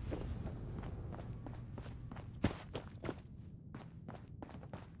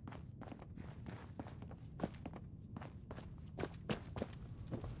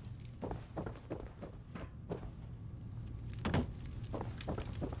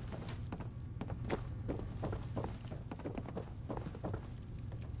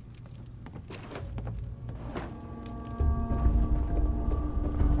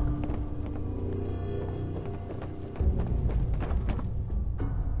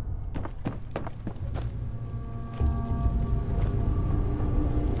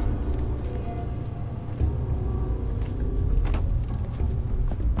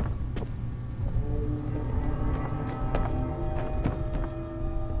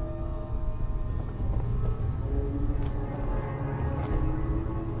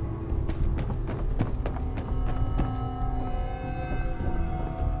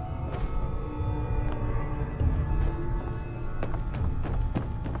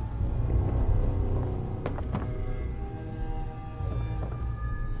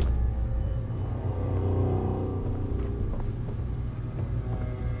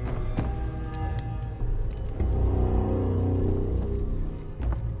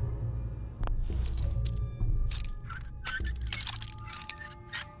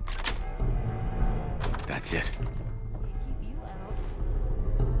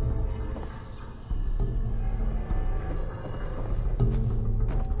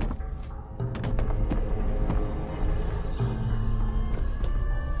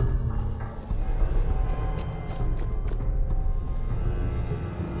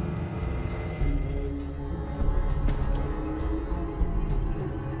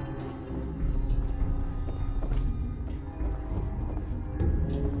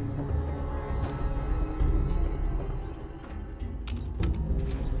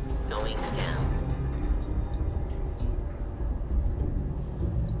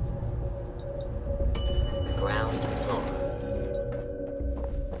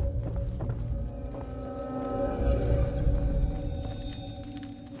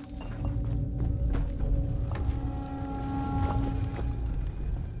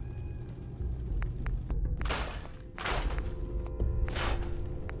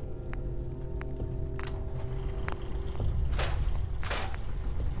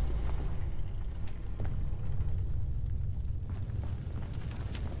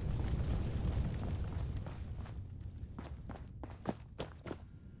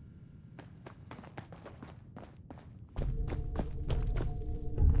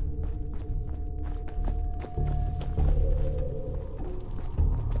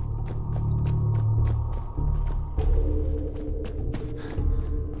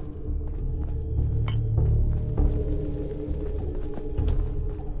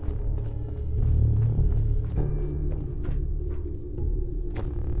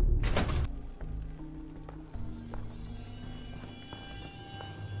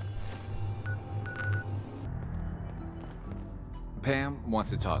 Sam wants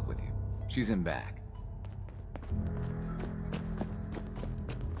to talk with you. She's in back.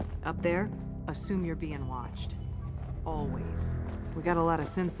 Up there, assume you're being watched. Always. We got a lot of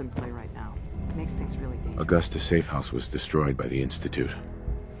synths in play right now. Makes things really dangerous. Augusta's safe house was destroyed by the Institute.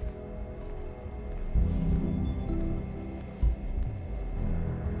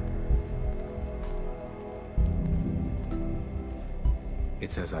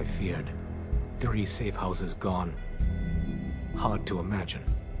 It's as I feared. 3 safe houses gone. Hard to imagine.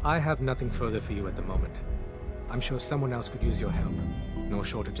 I have nothing further for you at the moment. I'm sure someone else could use your help. No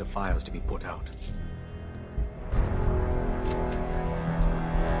shortage of fires to be put out.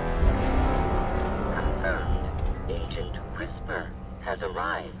 Confirmed. Agent Whisper has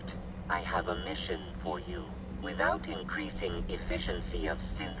arrived. I have a mission for you. Without increasing efficiency of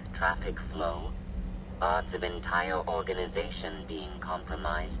synth traffic flow, odds of entire organization being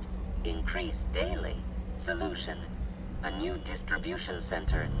compromised increase daily. Solution: a new distribution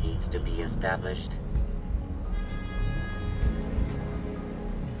center needs to be established.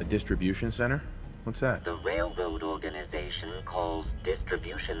 A distribution center? What's that? The railroad organization calls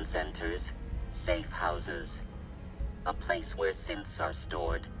distribution centers safe houses. A place where synths are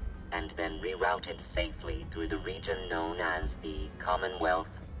stored and then rerouted safely through the region known as the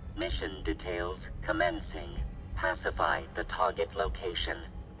Commonwealth. Mission details commencing. Pacify the target location.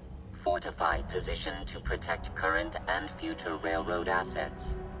 Fortify position to protect current and future railroad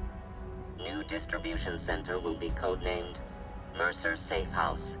assets. New distribution center will be codenamed Mercer Safe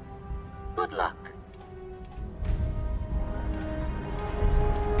House. Good luck.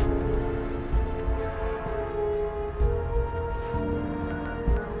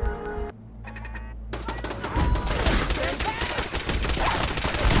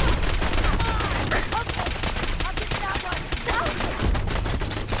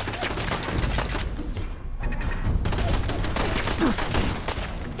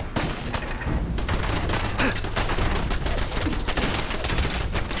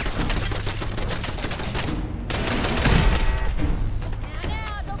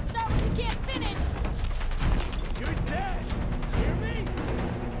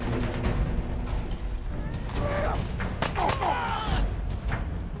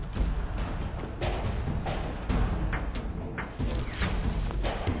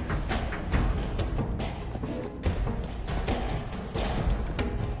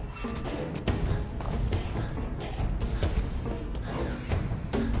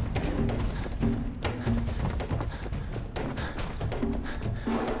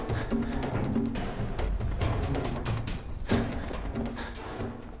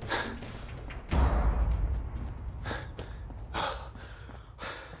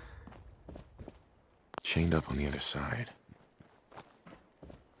 Chained up on the other side.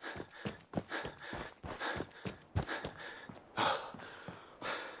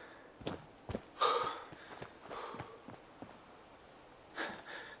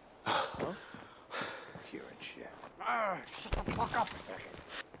 Hearing shit. Shut the fuck up a second.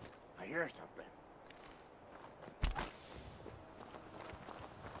 I hear something.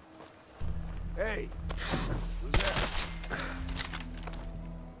 Hey, who's there?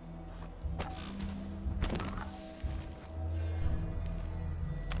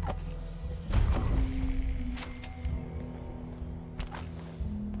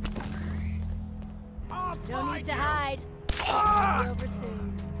 No need to hide. It'll be over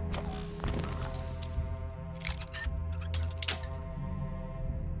soon.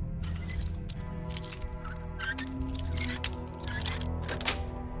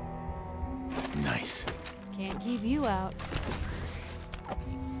 Nice. Can't keep you out.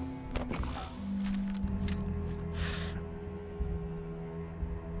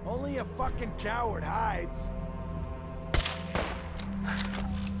 Only a fucking coward hides.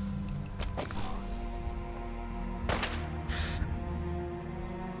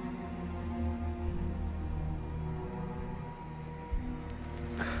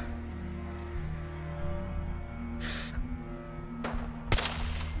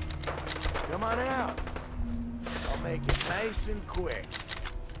 Come on out. I'll make it nice and quick.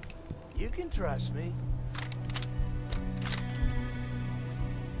 You can trust me.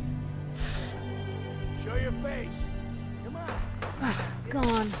 Show your face. Come on.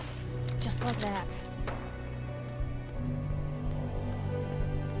 Gone. Just like that.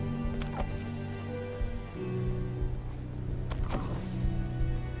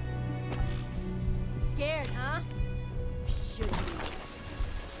 Scared, huh? Should be.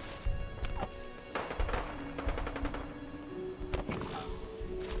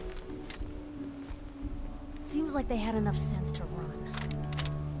 Seems like they had enough sense to run.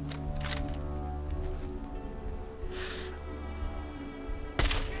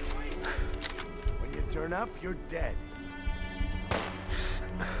 turn up, you're dead.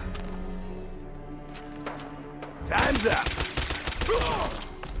 Time's up.